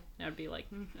 Yeah. And I'd be like,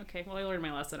 okay, well, I learned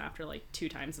my lesson after like 2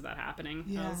 times of that happening.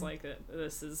 Yeah. I was like,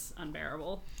 this is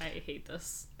unbearable. I hate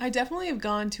this. I definitely have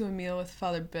gone to a meal with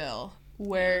Father Bill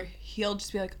where he'll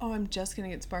just be like, oh, I'm just going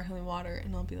to get sparkling water.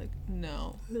 And I'll be like,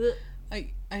 no,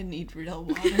 I need real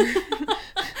water.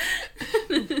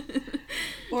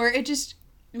 Or it just,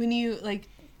 when you like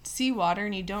see water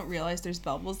and you don't realize there's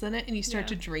bubbles in it and you start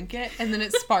to drink it and then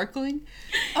it's sparkling.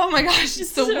 Oh my gosh,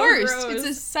 it's the worst. Gross. It's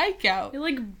a psych out. It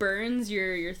like burns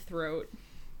your throat.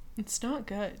 It's not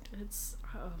good.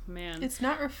 Oh man. It's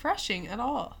not refreshing at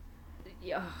all.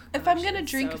 Yeah. Gosh, if I'm going to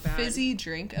drink a fizzy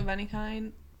drink of any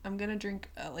kind, I'm going to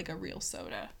drink like a real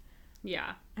soda.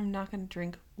 Yeah. I'm not going to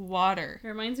drink water. It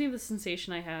reminds me of the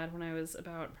sensation I had when I was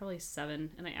about probably 7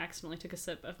 and I accidentally took a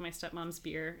sip of my stepmom's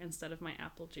beer instead of my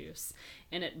apple juice.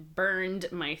 And it burned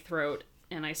my throat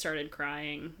and I started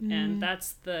crying. And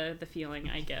that's the feeling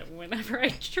I get whenever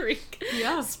I drink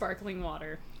sparkling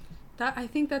water. I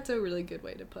think that's a really good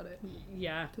way to put it.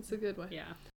 Yeah. That's a good way.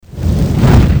 Yeah.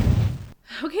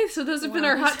 Okay, so those have been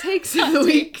our hot takes of the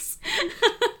week.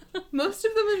 Most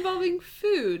of them involving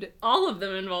food. All of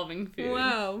them involving food.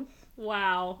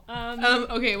 Wow.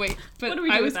 Okay, wait. But what do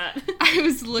we do with that? I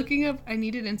was looking up, I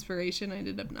needed inspiration. I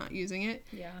ended up not using it.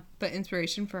 Yeah. But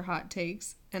inspiration for hot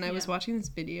takes. And I was watching this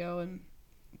video and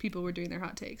people were doing their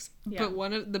hot takes. Yeah. But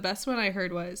one of the best one I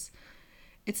heard was,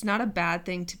 it's not a bad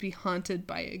thing to be haunted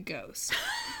by a ghost.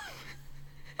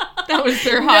 That was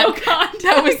their No context.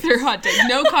 That was their hot take.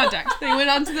 No context. They went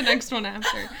on to the next one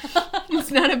after.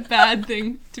 It's not a bad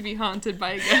thing to be haunted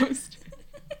by a ghost.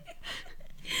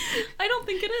 I don't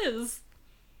think it is.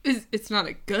 It's not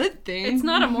a good thing. It's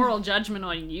not a moral judgment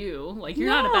on you. Like, you're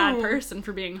not a bad person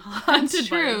for being haunted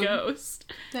by a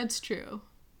ghost. That's true.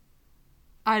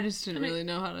 I just didn't really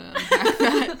know how to unpack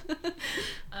that.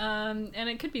 And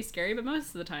it could be scary, but most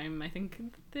of the time, I think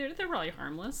they're probably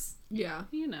harmless. Yeah.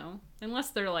 You know, unless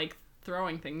they're like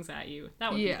throwing things at you,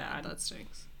 that would be bad. Yeah, that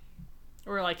stinks.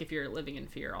 Or like if you're living in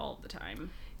fear all the time.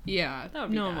 Yeah, that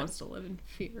would be no bad. one wants to live in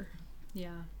fear.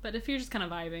 Yeah, but if you're just kind of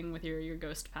vibing with your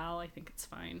ghost pal, I think it's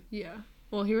fine. Yeah.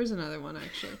 Well, here's another one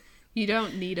actually. You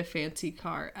don't need a fancy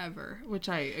car ever, which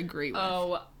I agree with.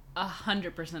 Oh,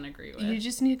 100% agree with. You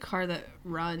just need a car that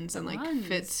runs and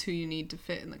fits who you need to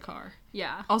fit in the car.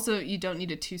 Yeah. Also, you don't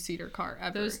need a 2-seater car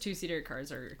ever. Those 2-seater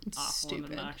cars are awful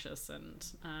stupid. and obnoxious,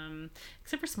 and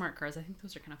except for smart cars, I think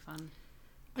those are kind of fun.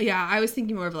 Yeah, I was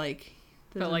thinking more of like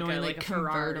But like a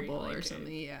convertible Ferrari, or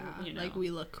something. Yeah, you know. like we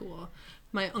look cool.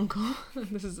 My uncle,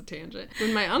 this is a tangent.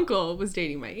 When my uncle was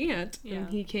dating my aunt, and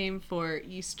he came for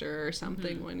Easter or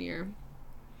something one year,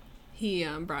 he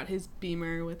brought his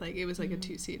Beamer with like, it was like a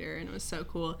 2-seater, and it was so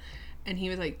cool. And he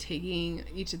was like taking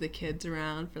each of the kids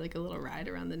around for like a little ride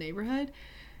around the neighborhood.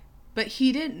 But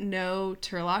he didn't know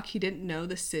Turlock. He didn't know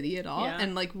the city at all. Yeah.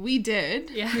 And like we did.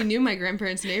 Yeah. We knew my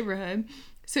grandparents' neighborhood.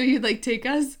 So he'd like take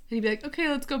us and he'd be like, okay,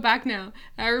 let's go back now.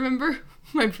 And I remember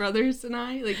my brothers and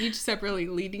I, like each separately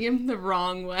leading him the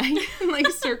wrong way, like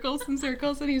circles and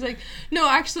circles. And he's like, no,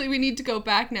 actually we need to go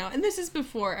back now. And this is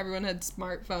before everyone had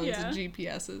smartphones and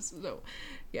GPSs. So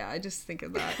yeah, I just think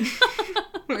of that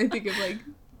when I think of like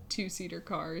 2-seater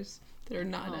cars that are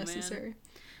not necessary. Man.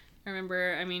 I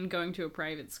remember, going to a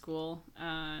private school,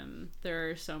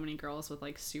 there are so many girls with,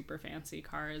 like, super fancy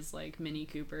cars, like Mini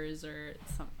Coopers or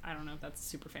some, I don't know if that's a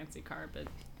super fancy car, but...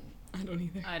 I don't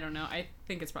either. I don't know. I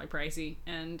think it's probably pricey.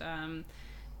 And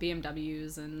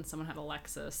BMWs, and someone had a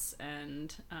Lexus,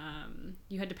 and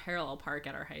you had to parallel park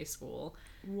at our high school.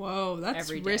 Whoa, that's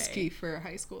risky for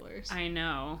high schoolers. I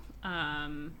know,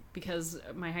 because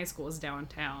my high school was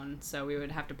downtown, so we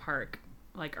would have to park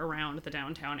like around the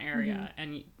downtown area,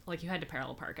 and like you had to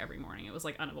parallel park every morning. It was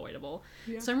like unavoidable.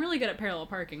 Yeah. So I'm really good at parallel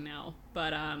parking now,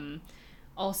 but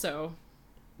also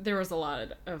there was a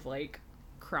lot of like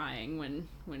crying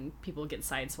when people get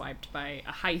sideswiped by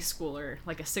a high schooler,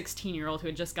 like a 16-year-old who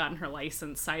had just gotten her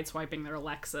license, sideswiping their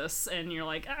Lexus, and you're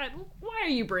like, why are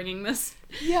you bringing this?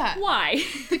 Yeah. Why?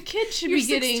 The kid should be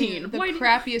getting the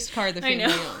crappiest car the family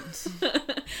owns.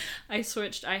 I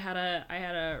switched. I had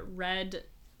a red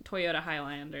Toyota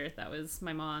Highlander. That was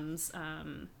my mom's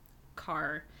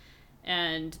car.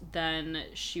 And then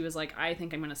she was like, I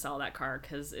think I'm going to sell that car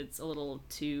because it's a little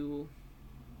too...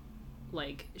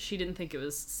 like, she didn't think it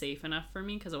was safe enough for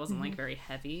me because it wasn't like very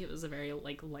heavy. It was a very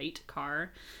like light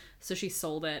car. So she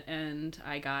sold it, and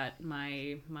I got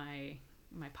my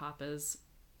papa's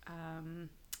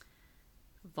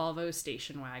Volvo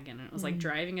station wagon, and it was like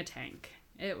driving a tank.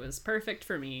 It was perfect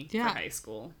for me for high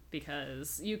school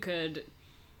because you could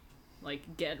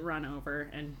like get run over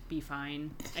and be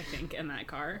fine, I think, in that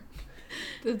car.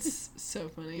 That's so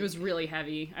funny. It was really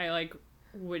heavy.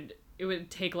 It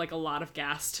would take like a lot of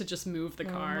gas to just move the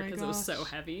car because it was so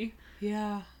heavy.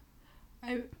 Yeah.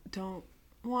 I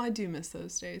do miss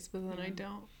those days, but then I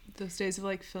don't. Those days of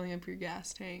like filling up your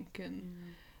gas tank,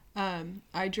 and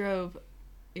I drove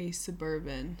a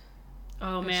Suburban.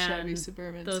 Oh man, Chevy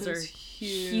Suburban. Those are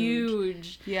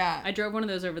huge. Yeah. I drove one of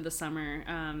those over the summer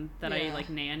that I like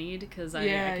nannied because I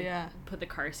could put the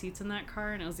car seats in that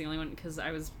car, and it was the only one because I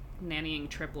was nannying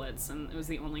triplets, and it was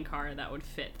the only car that would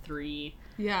fit 3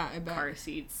 car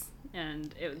seats,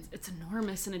 and it's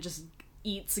enormous, and it just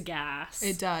eats gas.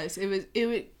 It does.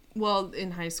 Well,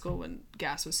 in high school when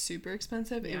gas was super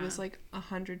expensive, it was like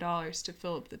 $100 to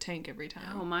fill up the tank every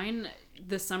time. Oh, mine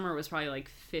this summer was probably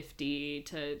like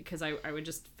 $50 because I would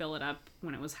just fill it up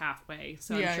when it was halfway.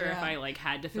 So I'm sure if I like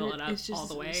had to fill it up all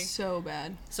the way. So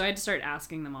bad. So I had to start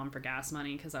asking the mom for gas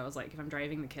money because I was like, if I'm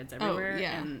driving the kids everywhere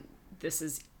and this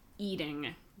is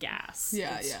eating gas.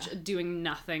 It's doing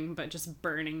nothing but just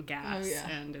burning gas.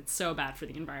 And it's so bad for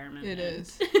the environment. It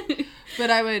is.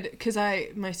 But because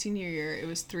my senior year, it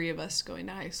was 3 of us going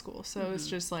to high school. So it was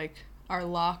just like our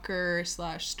locker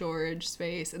 / storage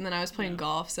space. And then I was playing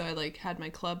golf, so I like had my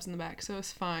clubs in the back, so it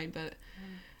was fine. But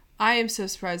I am so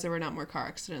surprised there were not more car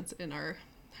accidents in our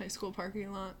high school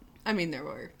parking lot. I mean, there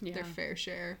were their fair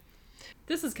share.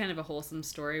 This is kind of a wholesome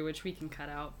story, which we can cut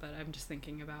out, but I'm just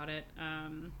thinking about it.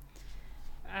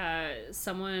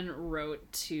 Someone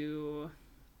wrote to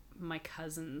my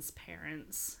cousin's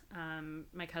parents.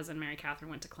 My cousin Mary Catherine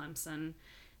went to Clemson,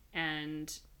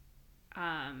 and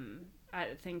I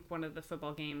think one of the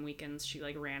football game weekends she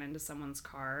like ran into someone's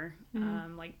car,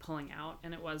 like pulling out,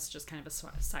 and it was just kind of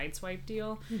a side swipe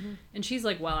deal. And she's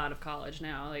like well out of college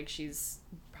now. Like she's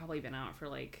probably been out for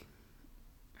like,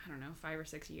 I don't know, 5 or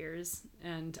 6 years.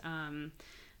 And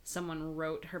someone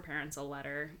wrote her parents a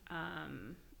letter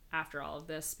after all of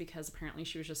this, because apparently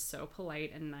she was just so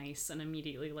polite and nice and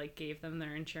immediately like gave them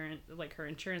their insurance, like her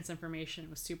insurance information,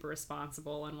 was super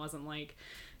responsible and wasn't like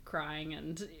crying,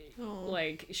 and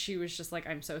like she was just like,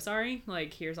 I'm so sorry,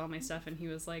 like here's all my stuff. And he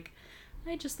was like,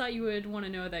 I just thought you would want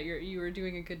to know that you were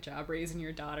doing a good job raising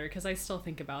your daughter, because I still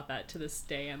think about that to this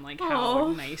day, and like how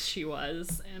nice she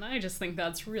was. And I just think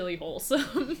that's really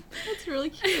wholesome. That's really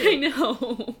cute. I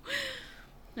know.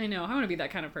 I want to be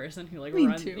that kind of person who like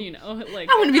runs, too. You know, like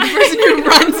I want to be the person who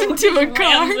runs into a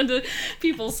car, runs into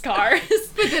people's cars.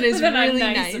 But that is really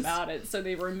I'm nice about it, so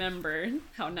they remember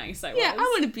how nice I was. Yeah, I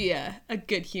want to be a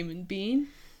good human being.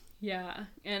 Yeah,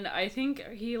 and I think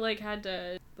he like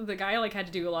the guy like had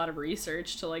to do a lot of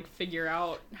research to like figure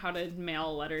out how to mail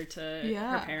a letter to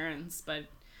her parents, but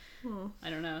I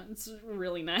don't know. It's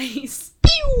really nice.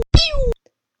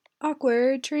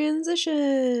 Awkward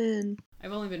transition.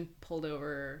 I've only been pulled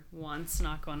over once,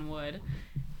 knock on wood,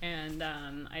 and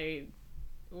I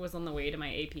was on the way to my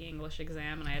AP English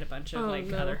exam, and I had a bunch of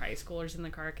other high schoolers in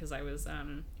the car because I was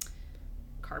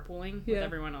carpooling with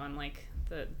everyone on like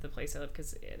the place I live,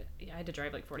 because I had to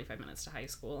drive like 45 minutes to high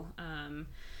school.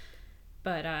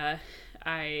 But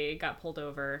I got pulled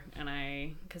over,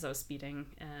 and because I was speeding,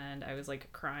 and I was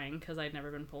like crying because I'd never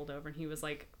been pulled over, and he was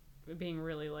like being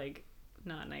really like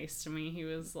not nice to me. He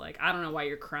was like, I don't know why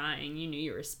you're crying, you knew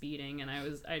you were speeding. And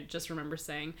I just remember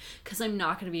saying, because I'm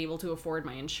not going to be able to afford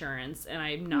my insurance, and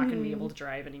I'm not going to be able to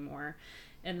drive anymore.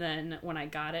 And then when I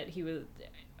got it, he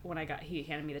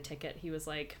handed me the ticket, he was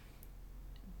like,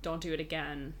 don't do it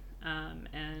again.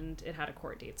 And it had a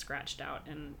court date scratched out,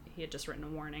 and he had just written a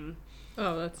warning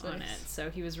on nice. It. So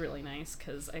he was really nice,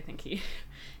 because I think he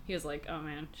was like, oh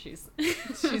man, she's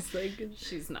like,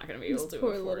 she's not going to be able to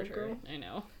afford her. Girl. I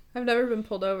know. I've never been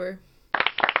pulled over.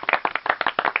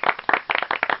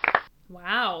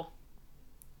 Wow.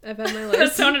 I've had my license.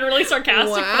 That sounded really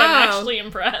sarcastic, but I'm actually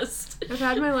impressed. I've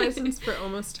had my license for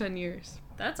almost 10 years.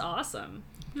 That's awesome.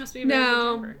 You must be a very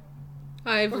good driver.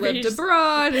 I've lived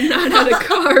abroad and not had a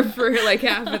car for like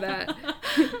half of that.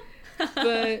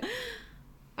 But,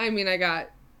 I mean, I got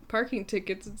parking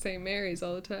tickets at St. Mary's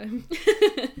all the time.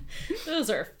 Those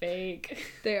are fake.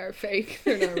 They are fake.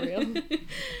 They're not real.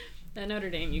 At Notre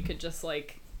Dame, you could just,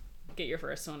 like, get your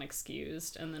first one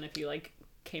excused, and then if you, like,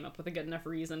 came up with a good enough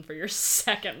reason for your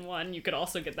second one, you could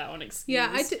also get that one excused.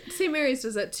 Yeah, St. Mary's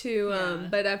does that too,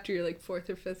 but after your, like, 4th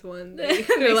or 5th one,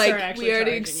 they're like, we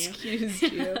already excused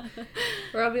you.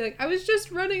 Or I'll be like, I was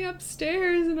just running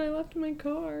upstairs, and I left my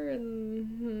car,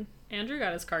 and... Andrew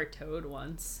got his car towed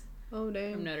once. Oh,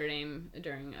 damn. From Notre Dame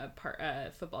during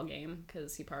a football game,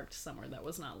 because he parked somewhere that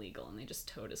was not legal, and they just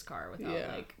towed his car without,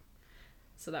 like...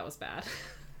 So that was bad.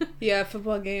 Yeah,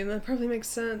 football game. That probably makes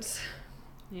sense.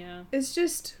 Yeah. It's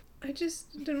just, I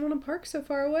just didn't want to park so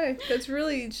far away. It's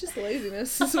just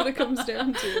laziness is what it comes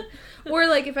down to. Or,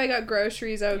 like, if I got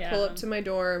groceries, I would pull up to my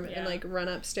dorm and, like, run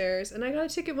upstairs. And I got a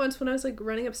ticket once when I was, like,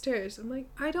 running upstairs. I'm like,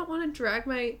 I don't want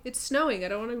to it's snowing. I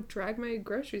don't want to drag my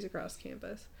groceries across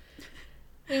campus.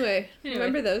 Anyway,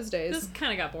 remember those days. This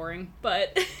kind of got boring,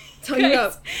 but... Talking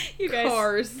about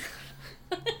cars.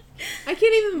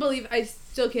 I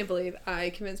still can't believe I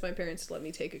convinced my parents to let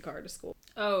me take a car to school.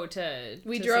 Oh, to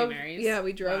St. Mary's? Yeah,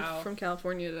 we drove from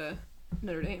California to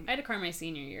Notre Dame. I had a car my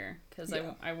senior year, because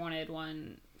I wanted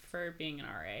one for being an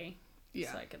RA.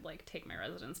 Yeah. So I could, like, take my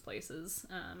residence places.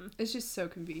 It's just so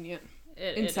convenient.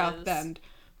 In South Bend.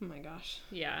 Oh my gosh.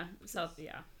 Yeah.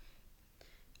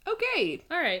 Okay.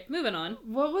 Alright, moving on.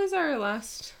 What was our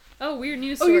last... Oh, weird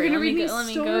news story. Oh, you're going to read me a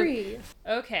story.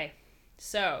 Okay.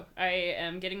 So, I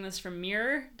am getting this from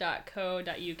mirror.co.uk.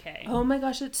 Oh my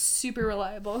gosh, it's super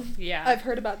reliable. Yeah. I've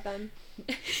heard about them.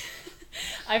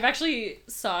 I've actually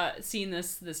seen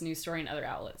this news story in other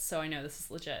outlets, so I know this is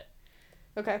legit.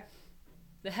 Okay.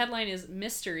 The headline is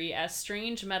Mystery as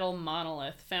Strange Metal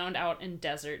Monolith Found Out in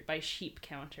Desert by Sheep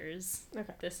Counters.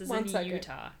 Okay. This is in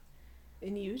Utah.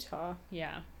 In Utah?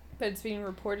 Yeah. But it's being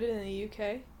reported in the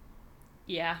UK?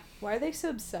 Yeah. Why are they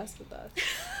so obsessed with us?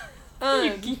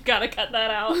 You gotta cut that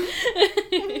out.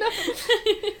 No.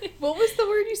 What was the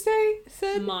word you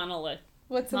said? Monolith.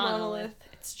 What's a monolith?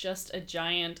 It's just a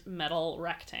giant metal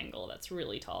rectangle that's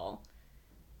really tall.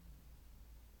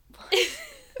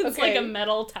 It's like a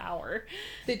metal tower.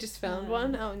 They just found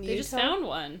one out in Utah? They just found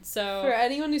one. So for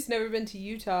anyone who's never been to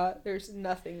Utah, there's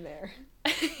nothing there.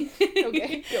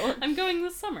 Okay, go on. I'm going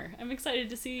this summer. I'm excited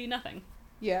to see nothing.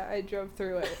 Yeah, I drove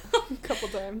through it a couple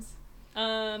times.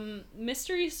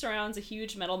 Mystery surrounds a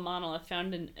huge metal monolith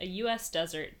found in a U.S.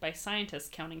 desert by scientists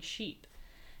counting sheep.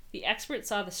 The experts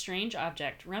saw the strange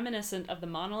object, reminiscent of the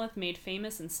monolith made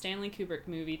famous in Stanley Kubrick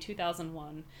movie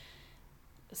 2001.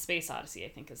 Space Odyssey, I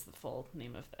think, is the full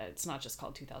name of it. It's not just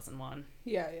called 2001.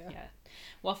 Yeah.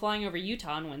 While flying over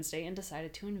Utah on Wednesday and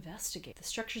decided to investigate. The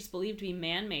structure is believed to be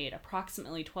man-made,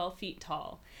 approximately 12 feet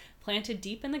tall, planted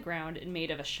deep in the ground and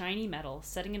made of a shiny metal,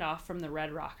 setting it off from the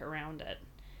red rock around it.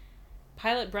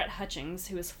 Pilot Brett Hutchings,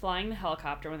 who was flying the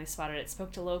helicopter when they spotted it,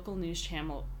 spoke to local news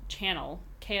channel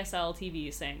KSL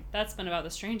TV, saying, "That's been about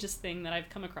the strangest thing that I've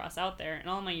come across out there in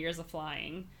all my years of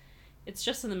flying. It's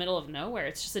just in the middle of nowhere.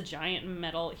 It's just a giant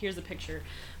metal..." Here's a picture.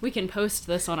 We can post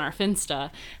this on our Finsta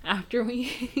after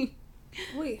we...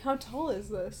 Wait, how tall is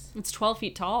this? It's 12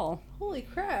 feet tall. Holy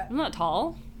crap. Isn't that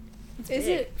tall? Is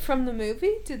it from the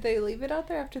movie? Did they leave it out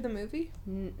there after the movie?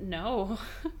 No.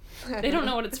 They don't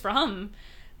know what it's from.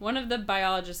 One of the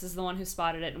biologists is the one who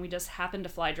spotted it, and we just happened to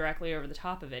fly directly over the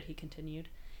top of it, he continued.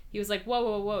 He was like, whoa,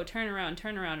 whoa, whoa, turn around.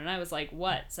 And I was like,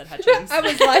 what? Said Hutchings. I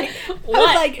was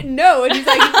like, no. And he's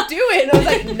like, do it. And I was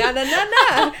like,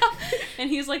 nah. And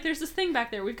he's like, there's this thing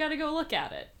back there. We've got to go look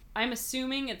at it. I'm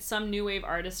assuming it's some new wave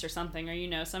artist or something,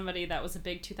 or, somebody that was a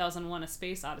big 2001 A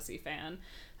Space Odyssey fan.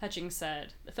 Hutchings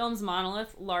said, the film's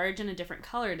monolith, large and a different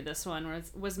color to this one,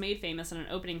 was made famous in an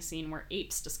opening scene where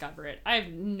apes discover it. I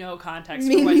have no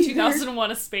context for what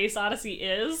 2001 A Space Odyssey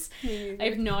is. I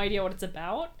have no idea what it's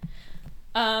about.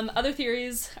 Other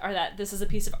theories are that this is a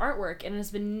piece of artwork, and it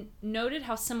has been noted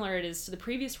how similar it is to the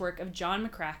previous work of John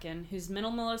McCracken, whose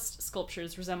minimalist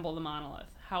sculptures resemble the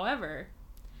monolith. However,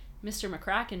 Mr.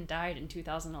 McCracken died in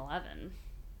 2011.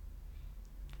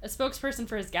 A spokesperson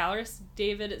for his gallerist,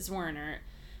 David Zwerner,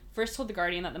 first told The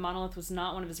Guardian that the monolith was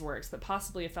not one of his works, but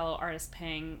possibly a fellow artist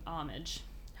paying homage.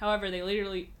 However, they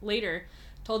later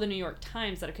told the New York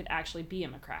Times that it could actually be a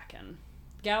McCracken.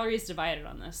 The gallery is divided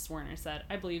on this, Zwerner said.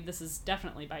 I believe this is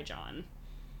definitely by John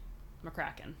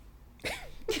McCracken.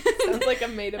 Sounds like a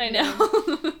made-up name. I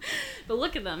know. But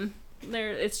look at them.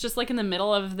 It's just like in the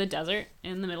middle of the desert,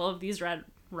 in the middle of these red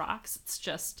rocks. It's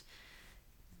just...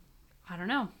 I don't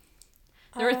know.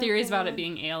 There are theories about it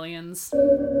being aliens.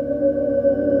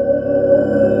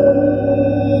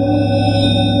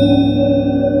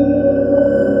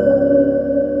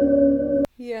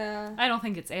 Yeah. I don't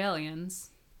think it's aliens.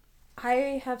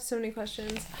 I have so many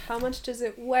questions. How much does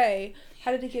it weigh?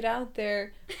 How did it get out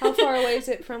there? How far away is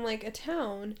it from, like, a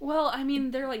town? Well, I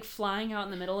mean, they're, like, flying out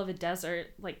in the middle of a desert,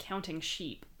 like, counting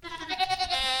sheep.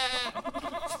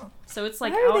 So it's,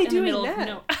 like, out in the middle of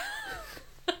no...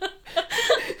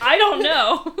 I don't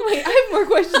know. Wait, I have more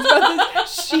questions about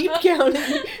this sheep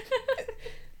counting.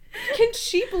 Can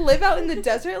sheep live out in the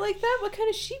desert like that? What kind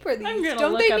of sheep are these?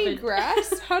 Don't they need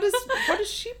grass? How does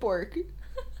sheep work?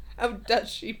 How does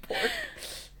sheep work?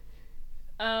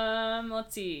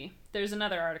 Let's see. There's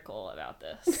another article about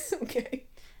this. Okay.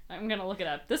 I'm gonna look it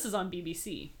up. This is on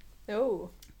BBC. Oh,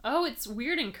 it's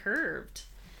weird and curved.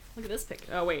 Look at this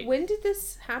picture. Oh, wait. When did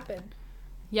this happen?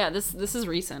 Yeah, this is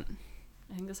recent.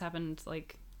 I think this happened,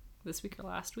 like, this week or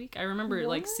last week. I remember,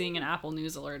 like, seeing an Apple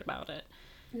News alert about it.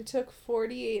 It took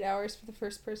 48 hours for the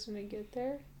first person to get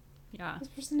there? Yeah. This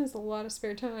person has a lot of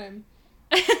spare time.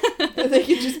 They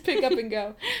can just pick up and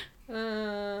go.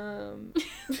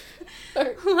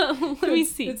 Let me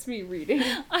see. It's me reading.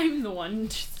 I'm the one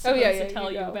supposed to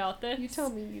tell you about this. You tell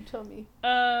me.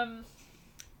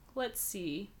 Let's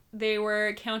see. They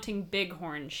were counting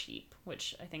bighorn sheep,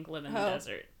 which I think live in the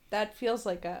desert. That feels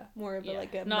like more of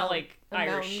a not like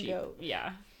Irish sheep. Goat.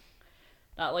 Yeah.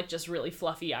 Not like just really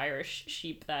fluffy Irish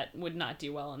sheep that would not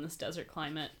do well in this desert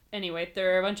climate. Anyway,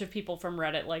 there are a bunch of people from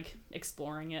Reddit, like,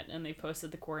 exploring it, and they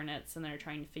posted the coordinates, and they're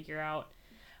trying to figure out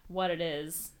what it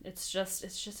is. It's just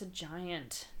a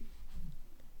giant...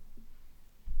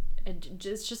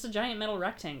 It's just a giant metal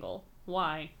rectangle.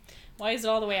 Why? Why is it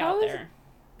all the way out there?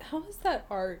 How is that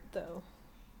art, though?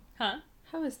 Huh?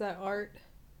 How is that art?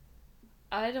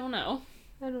 I don't know.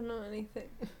 I don't know anything.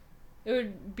 It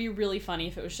would be really funny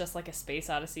if it was just like a Space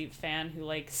Odyssey fan who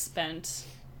like spent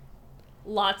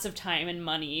lots of time and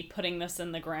money putting this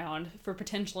in the ground for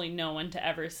potentially no one to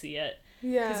ever see it.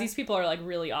 Yeah. Because these people are like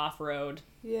really off-road.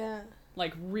 Yeah.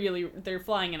 Like really, they're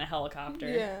flying in a helicopter.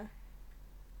 Yeah.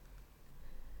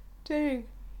 Dang.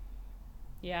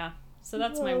 Yeah. So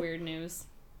that's my weird news.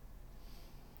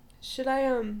 Should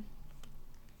I,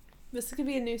 this could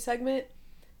be a new segment.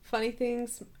 funny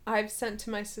things I've sent to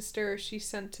my sister or she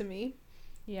sent to me.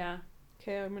 Yeah.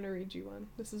 Okay, I'm going to read you one.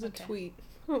 This is a Okay. tweet.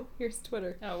 Oh, here's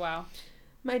Twitter. Oh, wow.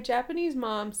 My Japanese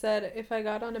mom said if I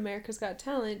got on America's Got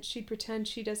Talent, she'd pretend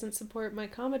she doesn't support my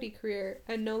comedy career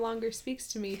and no longer speaks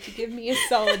to me to give me a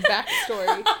solid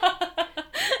backstory.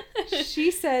 She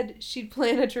said she'd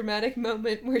plan a dramatic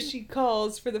moment where she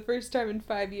calls for the first time in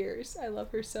 5 years. I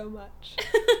love her so much.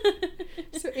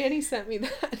 So Annie sent me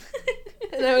that.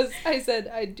 And I said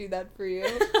I'd do that for you.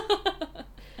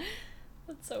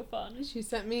 That's so fun. She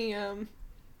sent me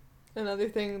another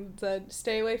thing that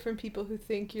stay away from people who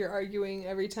think you're arguing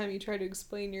every time you try to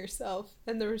explain yourself.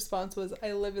 And the response was,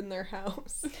 I live in their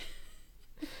house.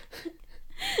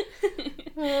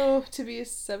 Oh, to be a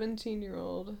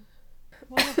 17-year-old.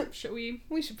 Well, should we?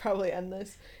 We should probably end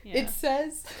this. Yeah. It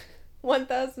says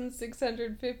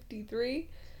 1,653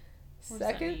 What does that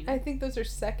second. mean? I think those are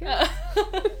seconds.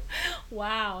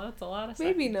 Wow, that's a lot of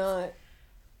Maybe seconds.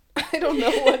 not. I don't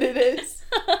know what it is,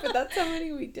 but that's how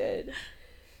many we did.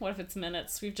 What if it's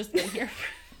minutes? We've just been here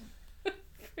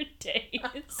for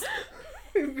days.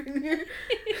 We've been here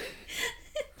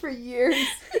for years.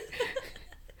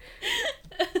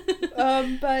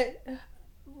 But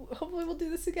hopefully we'll do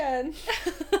this again.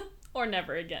 Or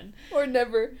never again. Or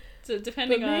never. So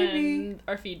depending But maybe- on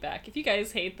our feedback. If you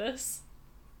guys hate this,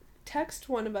 Text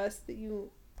one of us that you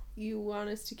want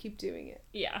us to keep doing it.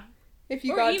 yeah. If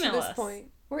you Or got to email this us.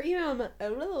 point. Or email them.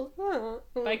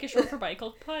 Bike is short for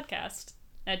Bikel podcast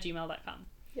at gmail.com.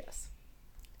 Yes.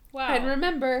 Wow. And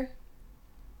remember,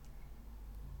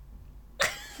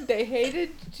 they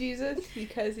hated Jesus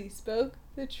because he spoke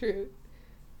the truth.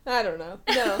 I don't know.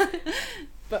 No.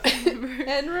 But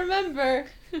and remember,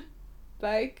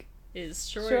 bike is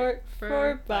short, short for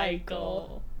for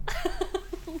Bikel.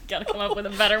 Gotta come up with a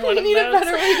better one we of need those. a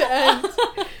better way to end.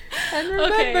 And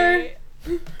remember,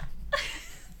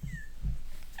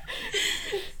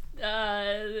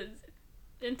 Okay.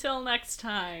 Until next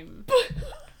time.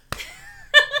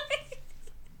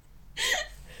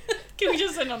 Can we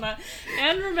just end on that?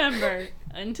 And remember,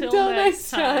 until next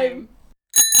time.